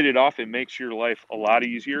 I bite it off, it makes your life a lot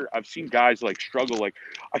easier. I've seen guys like struggle, like,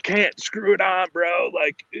 I can't screw it on, bro.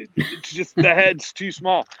 Like, it's just the head's too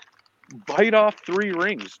small. Bite off 3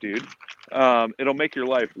 rings, dude. It'll make your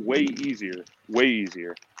life way easier.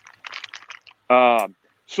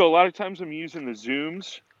 So a lot of times I'm using the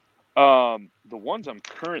Zooms. The ones I'm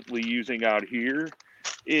currently using out here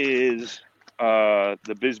is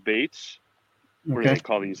the Biz Baits. What do they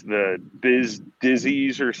call these? The Biz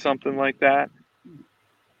Dizzies or something like that.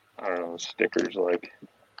 I don't know, stickers like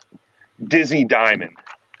Dizzy Diamond.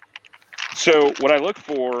 So what I look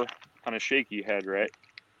for on a shaky head, right?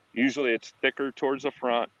 Usually it's thicker towards the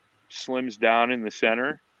front, slims down in the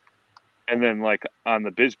center, and then like on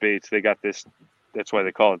the Biz Baits, they got this, that's why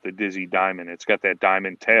they call it the Dizzy Diamond. It's got that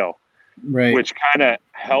diamond tail, which kind of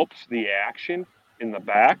helps the action in the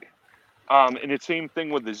back. And it's same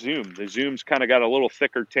thing with the Zoom. The Zoom's kind of got a little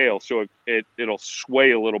thicker tail, so it'll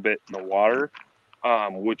sway a little bit in the water,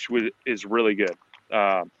 which is really good.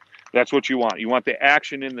 That's what you want. You want the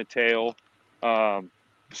action in the tail,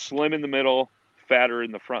 slim in the middle, fatter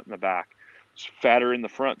in the front and the back. Fatter in the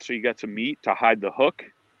front, so you got some meat to hide the hook,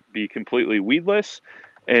 be completely weedless,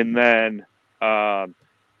 and then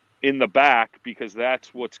in the back, because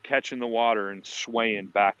that's what's catching the water and swaying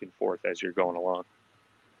back and forth as you're going along.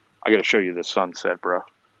 I got to show you the sunset, bro.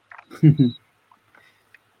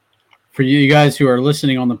 For you guys who are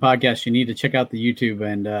listening on the podcast, you need to check out the YouTube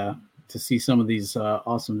and to see some of these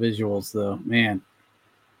awesome visuals, though. Man,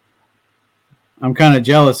 I'm kind of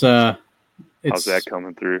jealous. How's that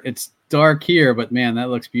coming through? It's dark here, but man,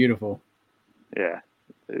 that looks beautiful. Yeah,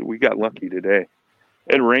 we got lucky today.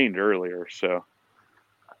 It rained earlier, so.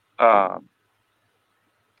 But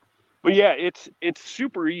yeah, it's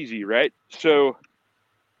super easy, right? So,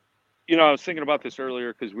 you know, I was thinking about this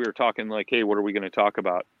earlier because we were talking like, hey, what are we going to talk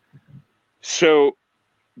about? So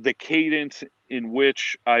the cadence in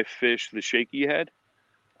which I fish the shaky head,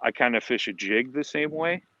 I kind of fish a jig the same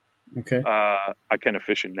way. Okay. I kind of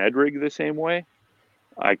fish a Ned rig the same way.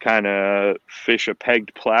 I kind of fish a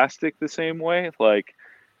pegged plastic the same way. Like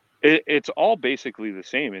it's all basically the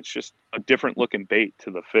same. It's just a different looking bait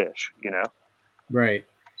to the fish, you know? Right.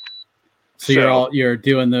 So you're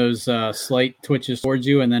doing those slight twitches towards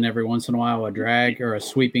you, and then every once in a while a drag or a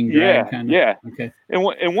sweeping drag kind of. Yeah. Okay.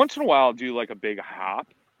 And once in a while I'll do like a big hop.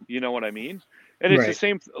 You know what I mean? And it's the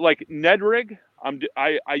same like Ned rig.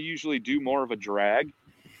 I usually do more of a drag,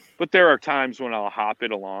 but there are times when I'll hop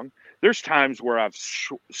it along. There's times where I've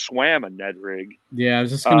swam a Ned rig. Yeah, I was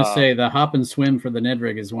just going to say the hop and swim for the Ned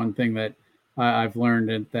rig is one thing that I've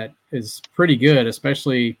learned that is pretty good,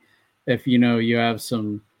 especially if you have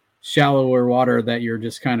some shallower water that you're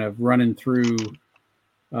just kind of running through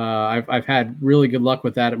I've had really good luck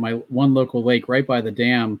with that at my one local lake right by the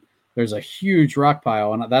dam. There's a huge rock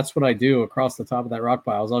pile, and that's what I do across the top of that rock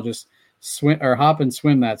pile. Is I'll just swim or hop and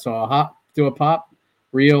swim that. So I'll hop, do a pop,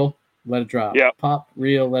 reel, let it drop. Yeah. Pop,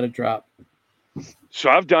 reel, let it drop. So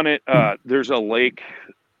I've done it. There's a lake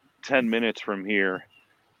 10 minutes from here,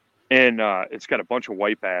 and it's got a bunch of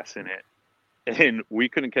white bass in it. And we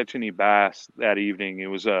couldn't catch any bass that evening. It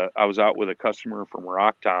was I was out with a customer from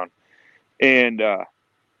Rocktown, and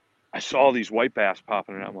I saw these white bass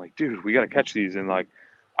popping, and I'm like, dude, we got to catch these. And like,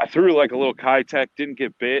 I threw like a little Kitech, didn't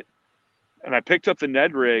get bit, and I picked up the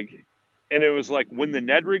Ned rig, and it was like when the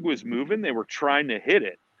Ned rig was moving, they were trying to hit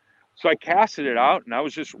it. So I casted it out, and I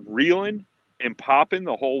was just reeling and popping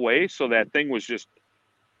the whole way. So that thing was just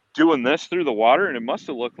doing this through the water, and it must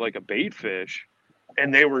have looked like a bait fish.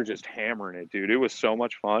 And they were just hammering it, dude. It was so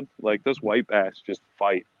much fun. Like, those white bass just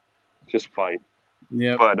fight.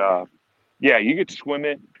 Yeah. But yeah, you could swim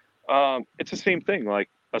it. It's the same thing, like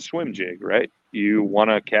a swim jig, right? You want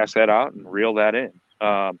to cast that out and reel that in.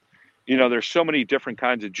 You know, there's so many different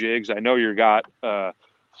kinds of jigs. I know you got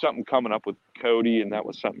something coming up with Cody, and that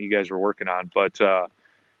was something you guys were working on. But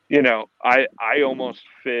you know, I almost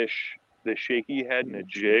fish the shaky head in a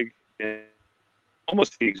jig in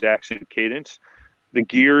almost the exact same cadence. The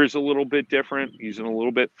gear is a little bit different, using a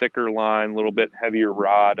little bit thicker line, a little bit heavier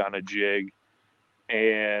rod on a jig.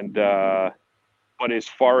 And, but as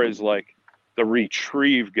far as like the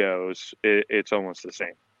retrieve goes, it's almost the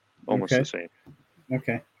same. The same.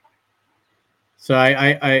 Okay. So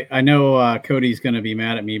I know Cody's going to be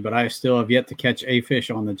mad at me, but I still have yet to catch a fish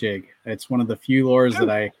on the jig. It's one of the few lures that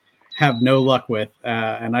I have no luck with.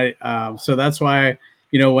 So that's why,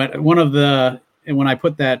 you know, when I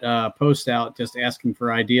put that post out, just asking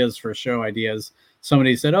for ideas for show ideas,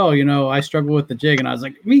 somebody said, "Oh, you know, I struggle with the jig," and I was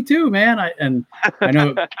like, "Me too, man." I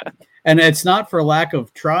know, and it's not for lack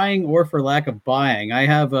of trying or for lack of buying. I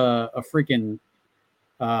have a freaking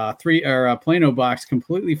a Plano box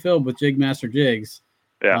completely filled with Jigmaster jigs.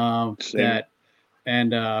 Yeah.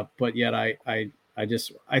 But yet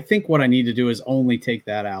I think what I need to do is only take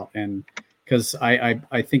that out, and because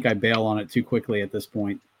I think I bail on it too quickly at this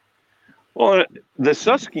point. Well, the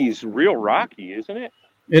Susky's real rocky, isn't it?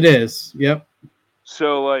 It is. Yep.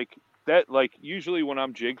 So like that, like usually when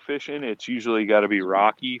I'm jig fishing, it's usually got to be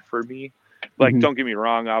rocky for me. Like, Don't get me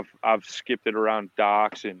wrong, I've skipped it around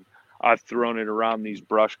docks and I've thrown it around these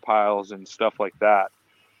brush piles and stuff like that.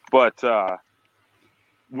 But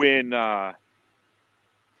when I'm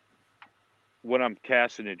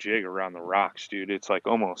casting a jig around the rocks, dude, it's like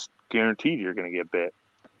almost guaranteed you're gonna get bit.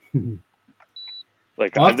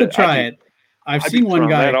 Like, I'll have to try it. I've seen one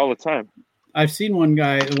guy that all the time. I've seen one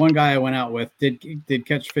guy I went out with did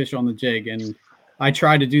catch fish on the jig, and I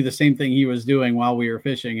tried to do the same thing he was doing while we were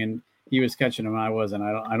fishing, and he was catching them and I wasn't.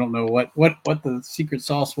 I don't know what the secret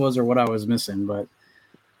sauce was or what I was missing, but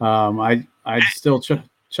I still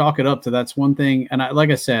chalk it up to that's one thing. And like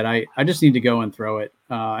I said, I just need to go and throw it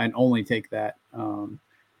and only take that.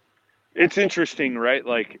 It's interesting, right?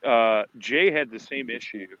 Like Jay had the same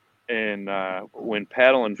issue. And when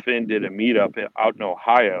Paddle and Finn did a meetup out in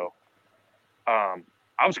Ohio,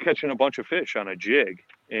 I was catching a bunch of fish on a jig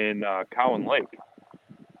in Cowan Lake.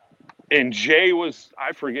 And Jay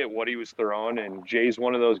I forget what he was throwing. And Jay's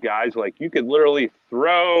one of those guys, like, you could literally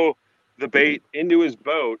throw the bait into his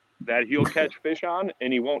boat that he'll catch fish on,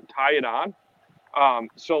 and he won't tie it on.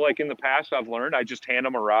 So, like, in the past, I've learned, I just hand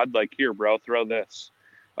him a rod, like, here, bro, throw this.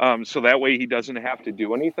 So that way he doesn't have to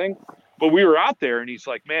do anything. But we were out there, and he's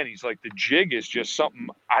like, the jig is just something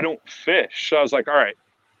I don't fish. So I was like, all right,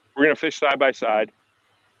 we're going to fish side by side.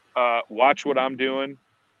 Watch what I'm doing.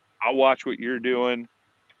 I'll watch what you're doing,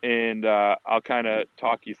 and I'll kind of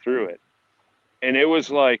talk you through it. And it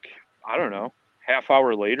was like, I don't know, half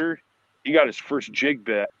hour later, he got his first jig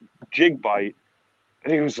bite.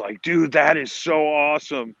 And he was like, dude, that is so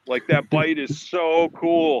awesome. Like, that bite is so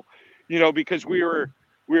cool. You know, because we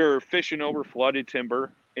were fishing over flooded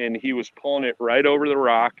timber, and he was pulling it right over the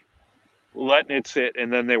rock, letting it sit,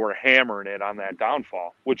 and then they were hammering it on that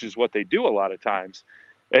downfall, which is what they do a lot of times.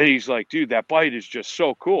 And he's like, dude, that bite is just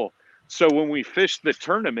so cool. So when we fished the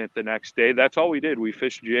tournament the next day, that's all we did. We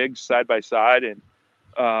fished jigs side by side, and,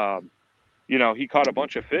 you know, he caught a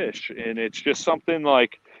bunch of fish. And it's just something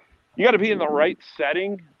like, you got to be in the right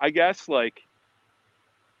setting, I guess, like,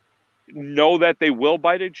 know that they will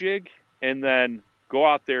bite a jig, and then go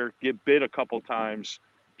out there, get bit a couple times,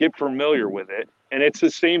 get familiar with it. And it's the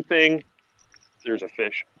same thing. There's a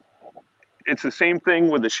fish. It's the same thing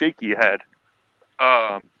with the shaky head.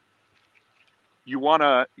 You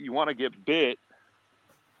wanna get bit.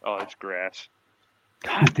 Oh, it's grass.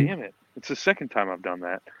 God damn it. It's the second time I've done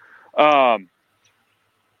that.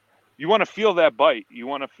 You want to feel that bite. You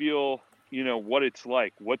want to feel, what it's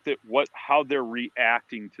like, how they're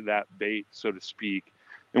reacting to that bait, so to speak.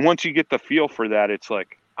 And once you get the feel for that, it's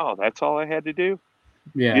like, oh, that's all I had to do.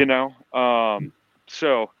 Yeah.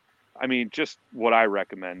 So, I mean, just what I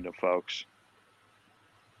recommend to folks.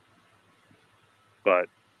 But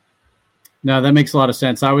no, that makes a lot of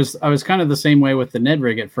sense. I was kind of the same way with the Ned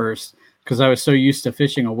rig at first, because I was so used to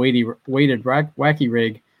fishing a weighted wacky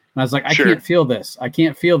rig. And I was like, I can't feel this. I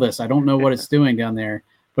can't feel this. I don't know what it's doing down there.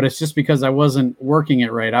 But it's just because I wasn't working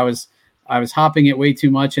it right. I was hopping it way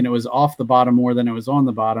too much, and it was off the bottom more than it was on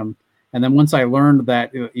the bottom. And then once I learned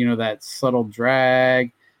that, that subtle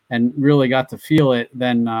drag and really got to feel it,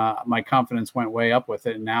 then my confidence went way up with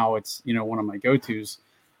it. And now it's, one of my go-tos,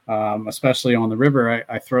 especially on the river.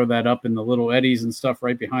 I throw that up in the little eddies and stuff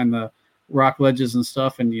right behind the rock ledges and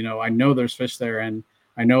stuff. And, I know there's fish there. And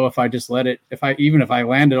I know if I just let it, if I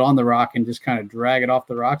land it on the rock and just kind of drag it off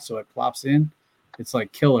the rock so it plops in, it's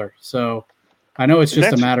like killer. So I know it's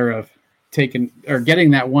just a matter of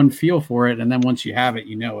getting that one feel for it. And then once you have it,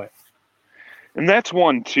 you know it. And that's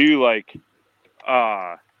one too, like,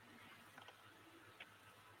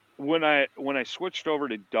 when I switched over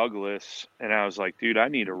to Douglas and I was like, dude, I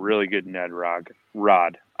need a really good Ned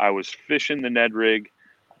rod. I was fishing the Ned rig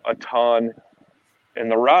a ton, and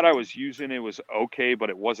the rod I was using, it was okay, but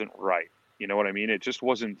it wasn't right. You know what I mean? It just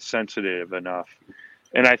wasn't sensitive enough.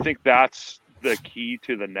 And I think that's the key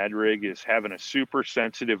to the Ned rig, is having a super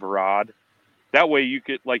sensitive rod. That way you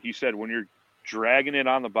could, like you said, when you're dragging it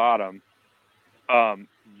on the bottom,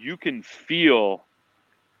 you can feel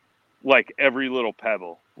like every little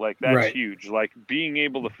pebble. Like that's right. Huge. Like being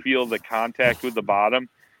able to feel the contact with the bottom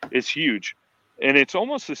is huge. And it's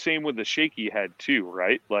almost the same with the shaky head too,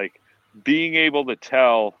 right? Like being able to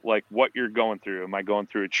tell like what you're going through. Am I going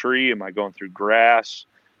through a tree? Am I going through grass?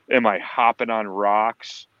 Am I hopping on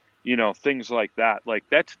rocks? Things like that. Like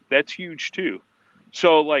that's huge too.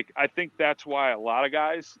 So like, I think that's why a lot of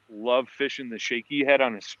guys love fishing the shaky head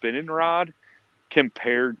on a spinning rod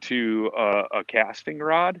compared to a casting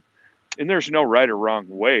rod. And there's no right or wrong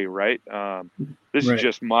way, right? This is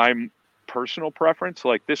just my personal preference.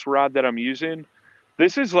 Like this rod that I'm using,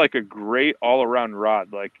 this is like a great all around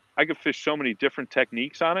rod. Like I could fish so many different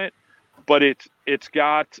techniques on it, but it's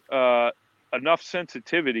got enough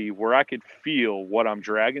sensitivity where I could feel what I'm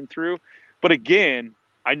dragging through. But again,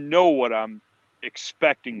 I know what I'm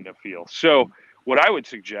expecting to feel. So what I would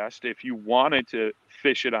suggest, if you wanted to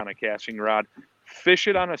fish it on a casting rod, fish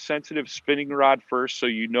it on a sensitive spinning rod first, so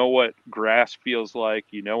you know what grass feels like,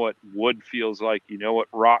 you know what wood feels like, you know what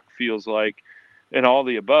rock feels like, and all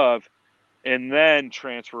the above, and then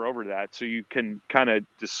transfer over to that so you can kind of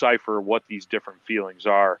decipher what these different feelings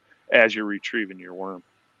are as you're retrieving your worm.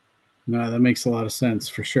 No, that makes a lot of sense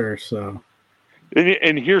for sure. So,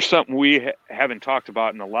 and here's something we haven't talked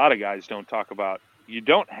about, and a lot of guys don't talk about. You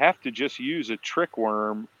don't have to just use a trick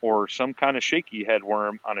worm or some kind of shaky head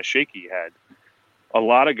worm on a shaky head. A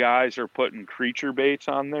lot of guys are putting creature baits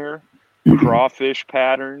on there, crawfish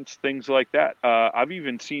patterns, things like that. I've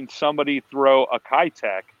even seen somebody throw a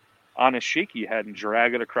Kitech on a shaky head and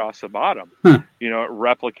drag it across the bottom. It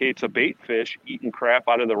replicates a bait fish eating crap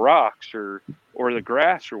out of the rocks or the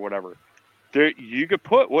grass or whatever. You could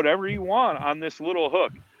put whatever you want on this little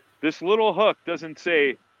hook. This little hook doesn't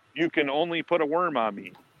say you can only put a worm on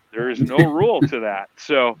me. There is no rule to that.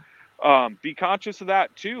 So be conscious of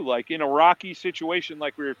that too. Like in a rocky situation,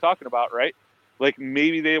 like we were talking about, right? Like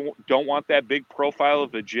maybe they don't want that big profile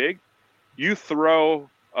of a jig. You throw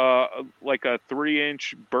like a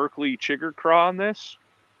 3-inch Berkeley chigger craw on this,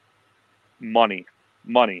 money.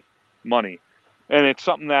 And it's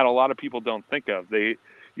something that a lot of people don't think of. They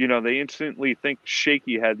instantly think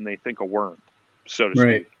shaky head and they think a worm, so to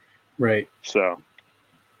speak. Right. So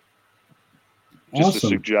just awesome. A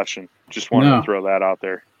suggestion. Just wanted to throw that out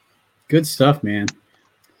there. Good stuff, man.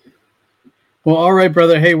 Well, all right,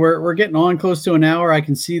 brother. Hey, we're getting on close to an hour. I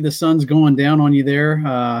can see the sun's going down on you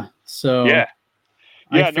there. So yeah,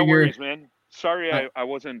 no worries, man. Sorry, I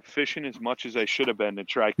wasn't fishing as much as I should have been to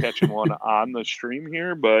try catching one on the stream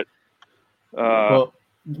here, but well,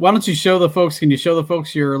 why don't you show the folks? Can you show the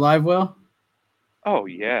folks your live well? Oh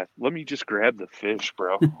yeah, let me just grab the fish,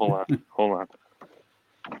 bro. Hold on.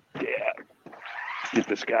 Yeah, get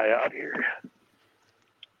this guy out here.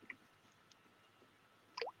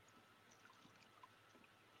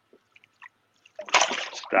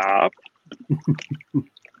 Stop.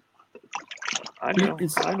 I know.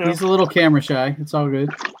 He's a little camera shy. It's all good.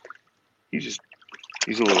 He's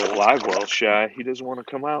a little live well shy. He doesn't want to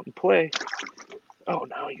come out and play. Oh,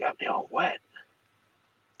 now he got me all wet.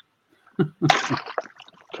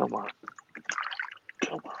 Come on.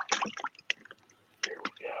 Come on. Here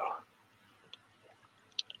we go.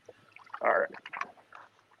 All right.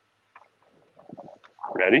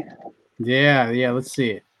 Ready? Yeah, let's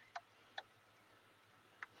see it.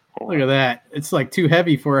 Look at that. It's like too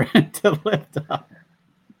heavy for it to lift up.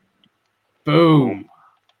 Boom.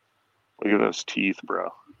 Look at those teeth, bro.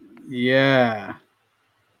 Yeah.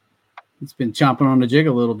 It's been chomping on the jig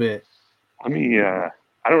a little bit. Let me, I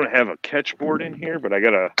don't have a catch board in here, but I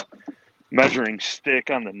got a measuring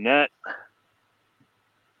stick on the net.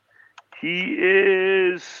 He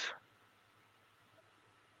is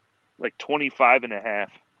like 25 and a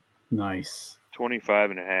half. Nice.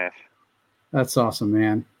 25 and a half. That's awesome,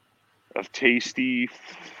 man. Of tasty,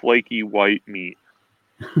 flaky white meat.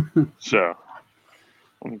 So,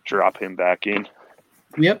 let me drop him back in.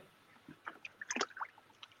 Yep.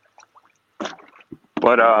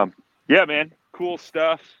 But, yeah, man, cool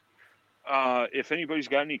stuff. If anybody's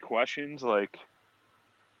got any questions, like,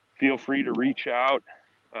 feel free to reach out.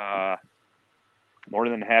 More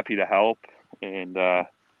than happy to help and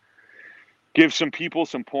give some people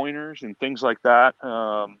some pointers and things like that.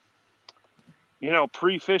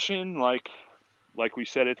 Pre-fishing, like we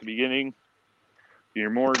said at the beginning, you're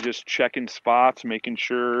more just checking spots, making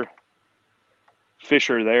sure fish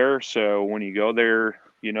are there. So when you go there,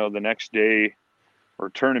 the next day or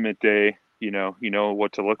tournament day, you know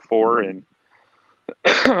what to look for, and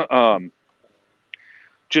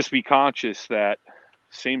just be conscious that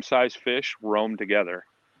same size fish roam together.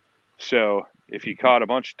 So if you caught a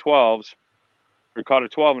bunch of 12s or caught a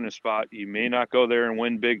 12 in a spot, you may not go there and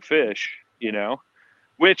win big fish,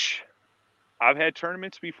 which I've had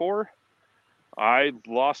tournaments before. I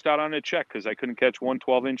lost out on a check because I couldn't catch one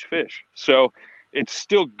 12-inch fish. So it's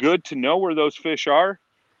still good to know where those fish are.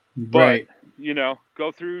 But, Right.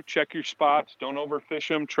 Go through, check your spots. Don't overfish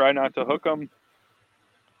them. Try not to hook them.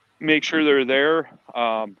 Make sure they're there.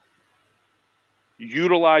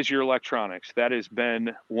 Utilize your electronics. That has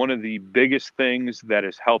been one of the biggest things that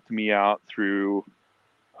has helped me out through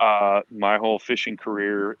my whole fishing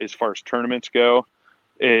career as far as tournaments go,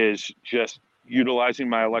 is just utilizing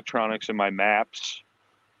my electronics and my maps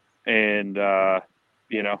and,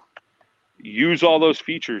 use all those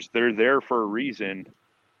features. They're there for a reason.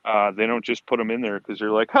 They don't just put them in there because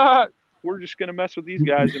they're like, we're just going to mess with these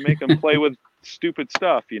guys and make them play with stupid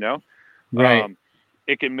stuff, Right.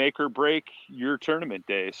 It can make or break your tournament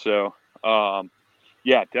day. So,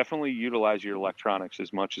 yeah, definitely utilize your electronics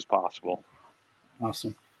as much as possible.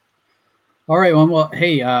 Awesome. All right. Well,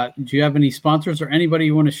 hey, do you have any sponsors or anybody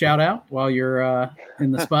you want to shout out while you're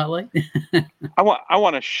in the spotlight? I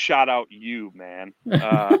want to shout out you, man.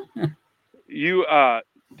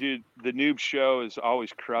 Dude, the Noob Show is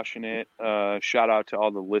always crushing it. Shout out to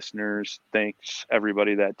all the listeners. Thanks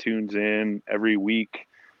everybody that tunes in every week.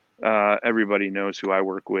 Everybody knows who I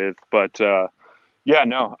work with, but I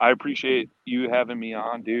appreciate you having me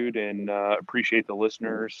on, dude, and appreciate the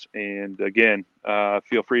listeners. And again,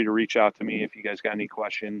 feel free to reach out to me if you guys got any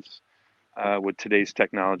questions. With today's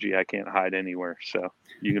technology, I can't hide anywhere, so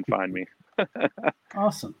you can find me.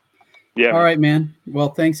 Awesome. Yeah. All right, man. Well,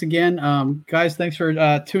 thanks again. Guys, thanks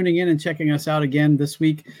for tuning in and checking us out again this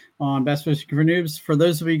week on Best Fishing for Noobs. For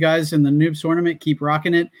those of you guys in the Noobs Tournament, keep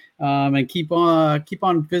rocking it, and keep on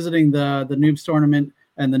visiting the Noobs Tournament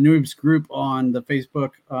and the Noobs group on the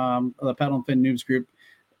Facebook, the Paddle and Fin Noobs group.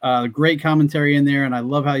 Great commentary in there, and I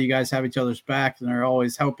love how you guys have each other's back and are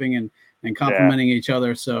always helping and complimenting each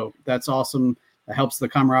other. So that's awesome. It helps the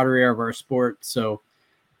camaraderie of our sport. So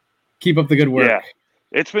keep up the good work. Yeah.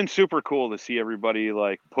 It's been super cool to see everybody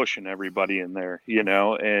like pushing everybody in there,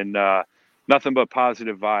 and nothing but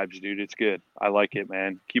positive vibes, dude. It's good. I like it,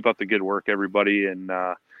 man. Keep up the good work, everybody. And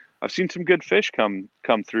I've seen some good fish come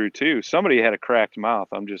through too. Somebody had a cracked mouth.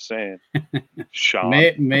 I'm just saying. Sean.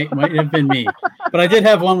 might have been me, but I did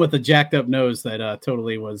have one with a jacked up nose that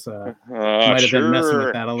totally was might have been messing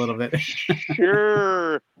with that a little bit.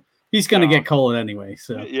 Sure. He's gonna get cold anyway.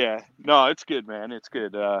 So yeah, no, it's good, man. It's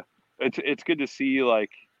good. It's good to see like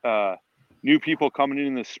new people coming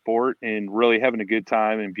in the sport and really having a good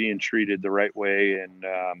time and being treated the right way and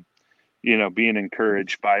being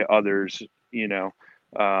encouraged by others. It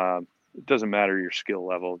doesn't matter your skill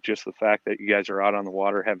level, just the fact that you guys are out on the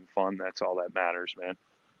water having fun. That's all that matters, man.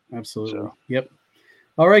 Absolutely. So. Yep.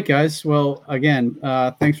 All right, guys. Well, again,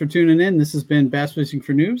 thanks for tuning in. This has been Bass Fishing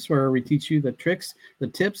for Noobs, where we teach you the tricks, the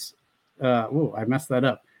tips. I messed that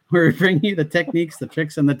up. Where we bring you the techniques, the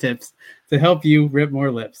tricks, and the tips to help you rip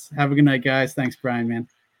more lips. Have a good night, guys. Thanks, Brian, man.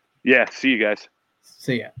 Yeah, see you guys.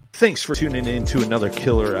 See ya. Thanks for tuning in to another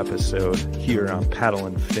killer episode here on Paddle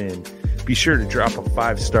and Fin. Be sure to drop a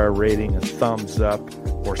 5-star rating, a thumbs up,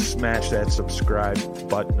 or smash that subscribe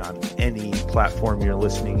button on any platform you're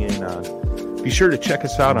listening in on. Be sure to check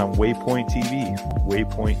us out on Waypoint TV,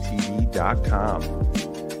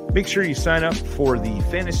 waypointtv.com. Make sure you sign up for the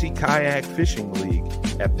Fantasy Kayak Fishing League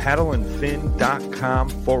at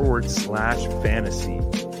paddleandfin.com/fantasy.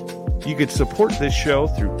 You could support this show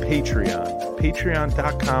through Patreon,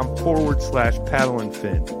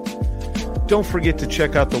 patreon.com/paddleandfin. Don't forget to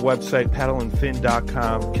check out the website,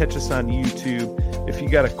 paddleandfin.com. Catch us on YouTube. If you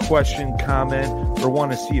got a question, comment, or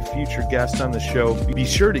want to see a future guest on the show, be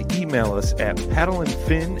sure to email us at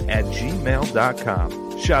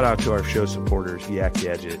paddleandfin@gmail.com. Shout out to our show supporters, Yak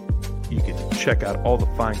Gadget. You can check out all the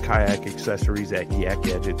fine kayak accessories at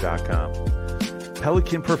yakgadget.com.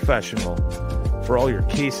 Pelican Professional. For all your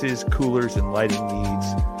cases, coolers, and lighting needs,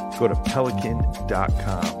 go to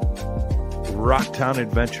pelican.com. Rocktown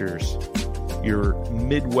Adventures, your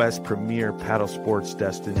Midwest premier paddle sports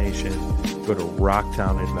destination. Go to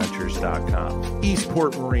rocktownadventures.com.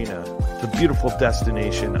 Eastport Marina, the beautiful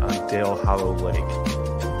destination on Dale Hollow Lake.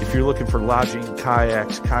 If you're looking for lodging,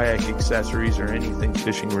 kayaks, kayak accessories, or anything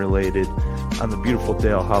fishing related on the beautiful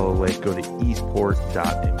Dale Hollow Lake, go to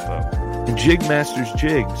eastport.info. And Jigmasters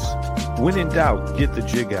Jigs. When in doubt, get the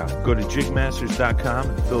jig out. Go to jigmasters.com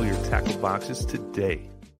and fill your tackle boxes today.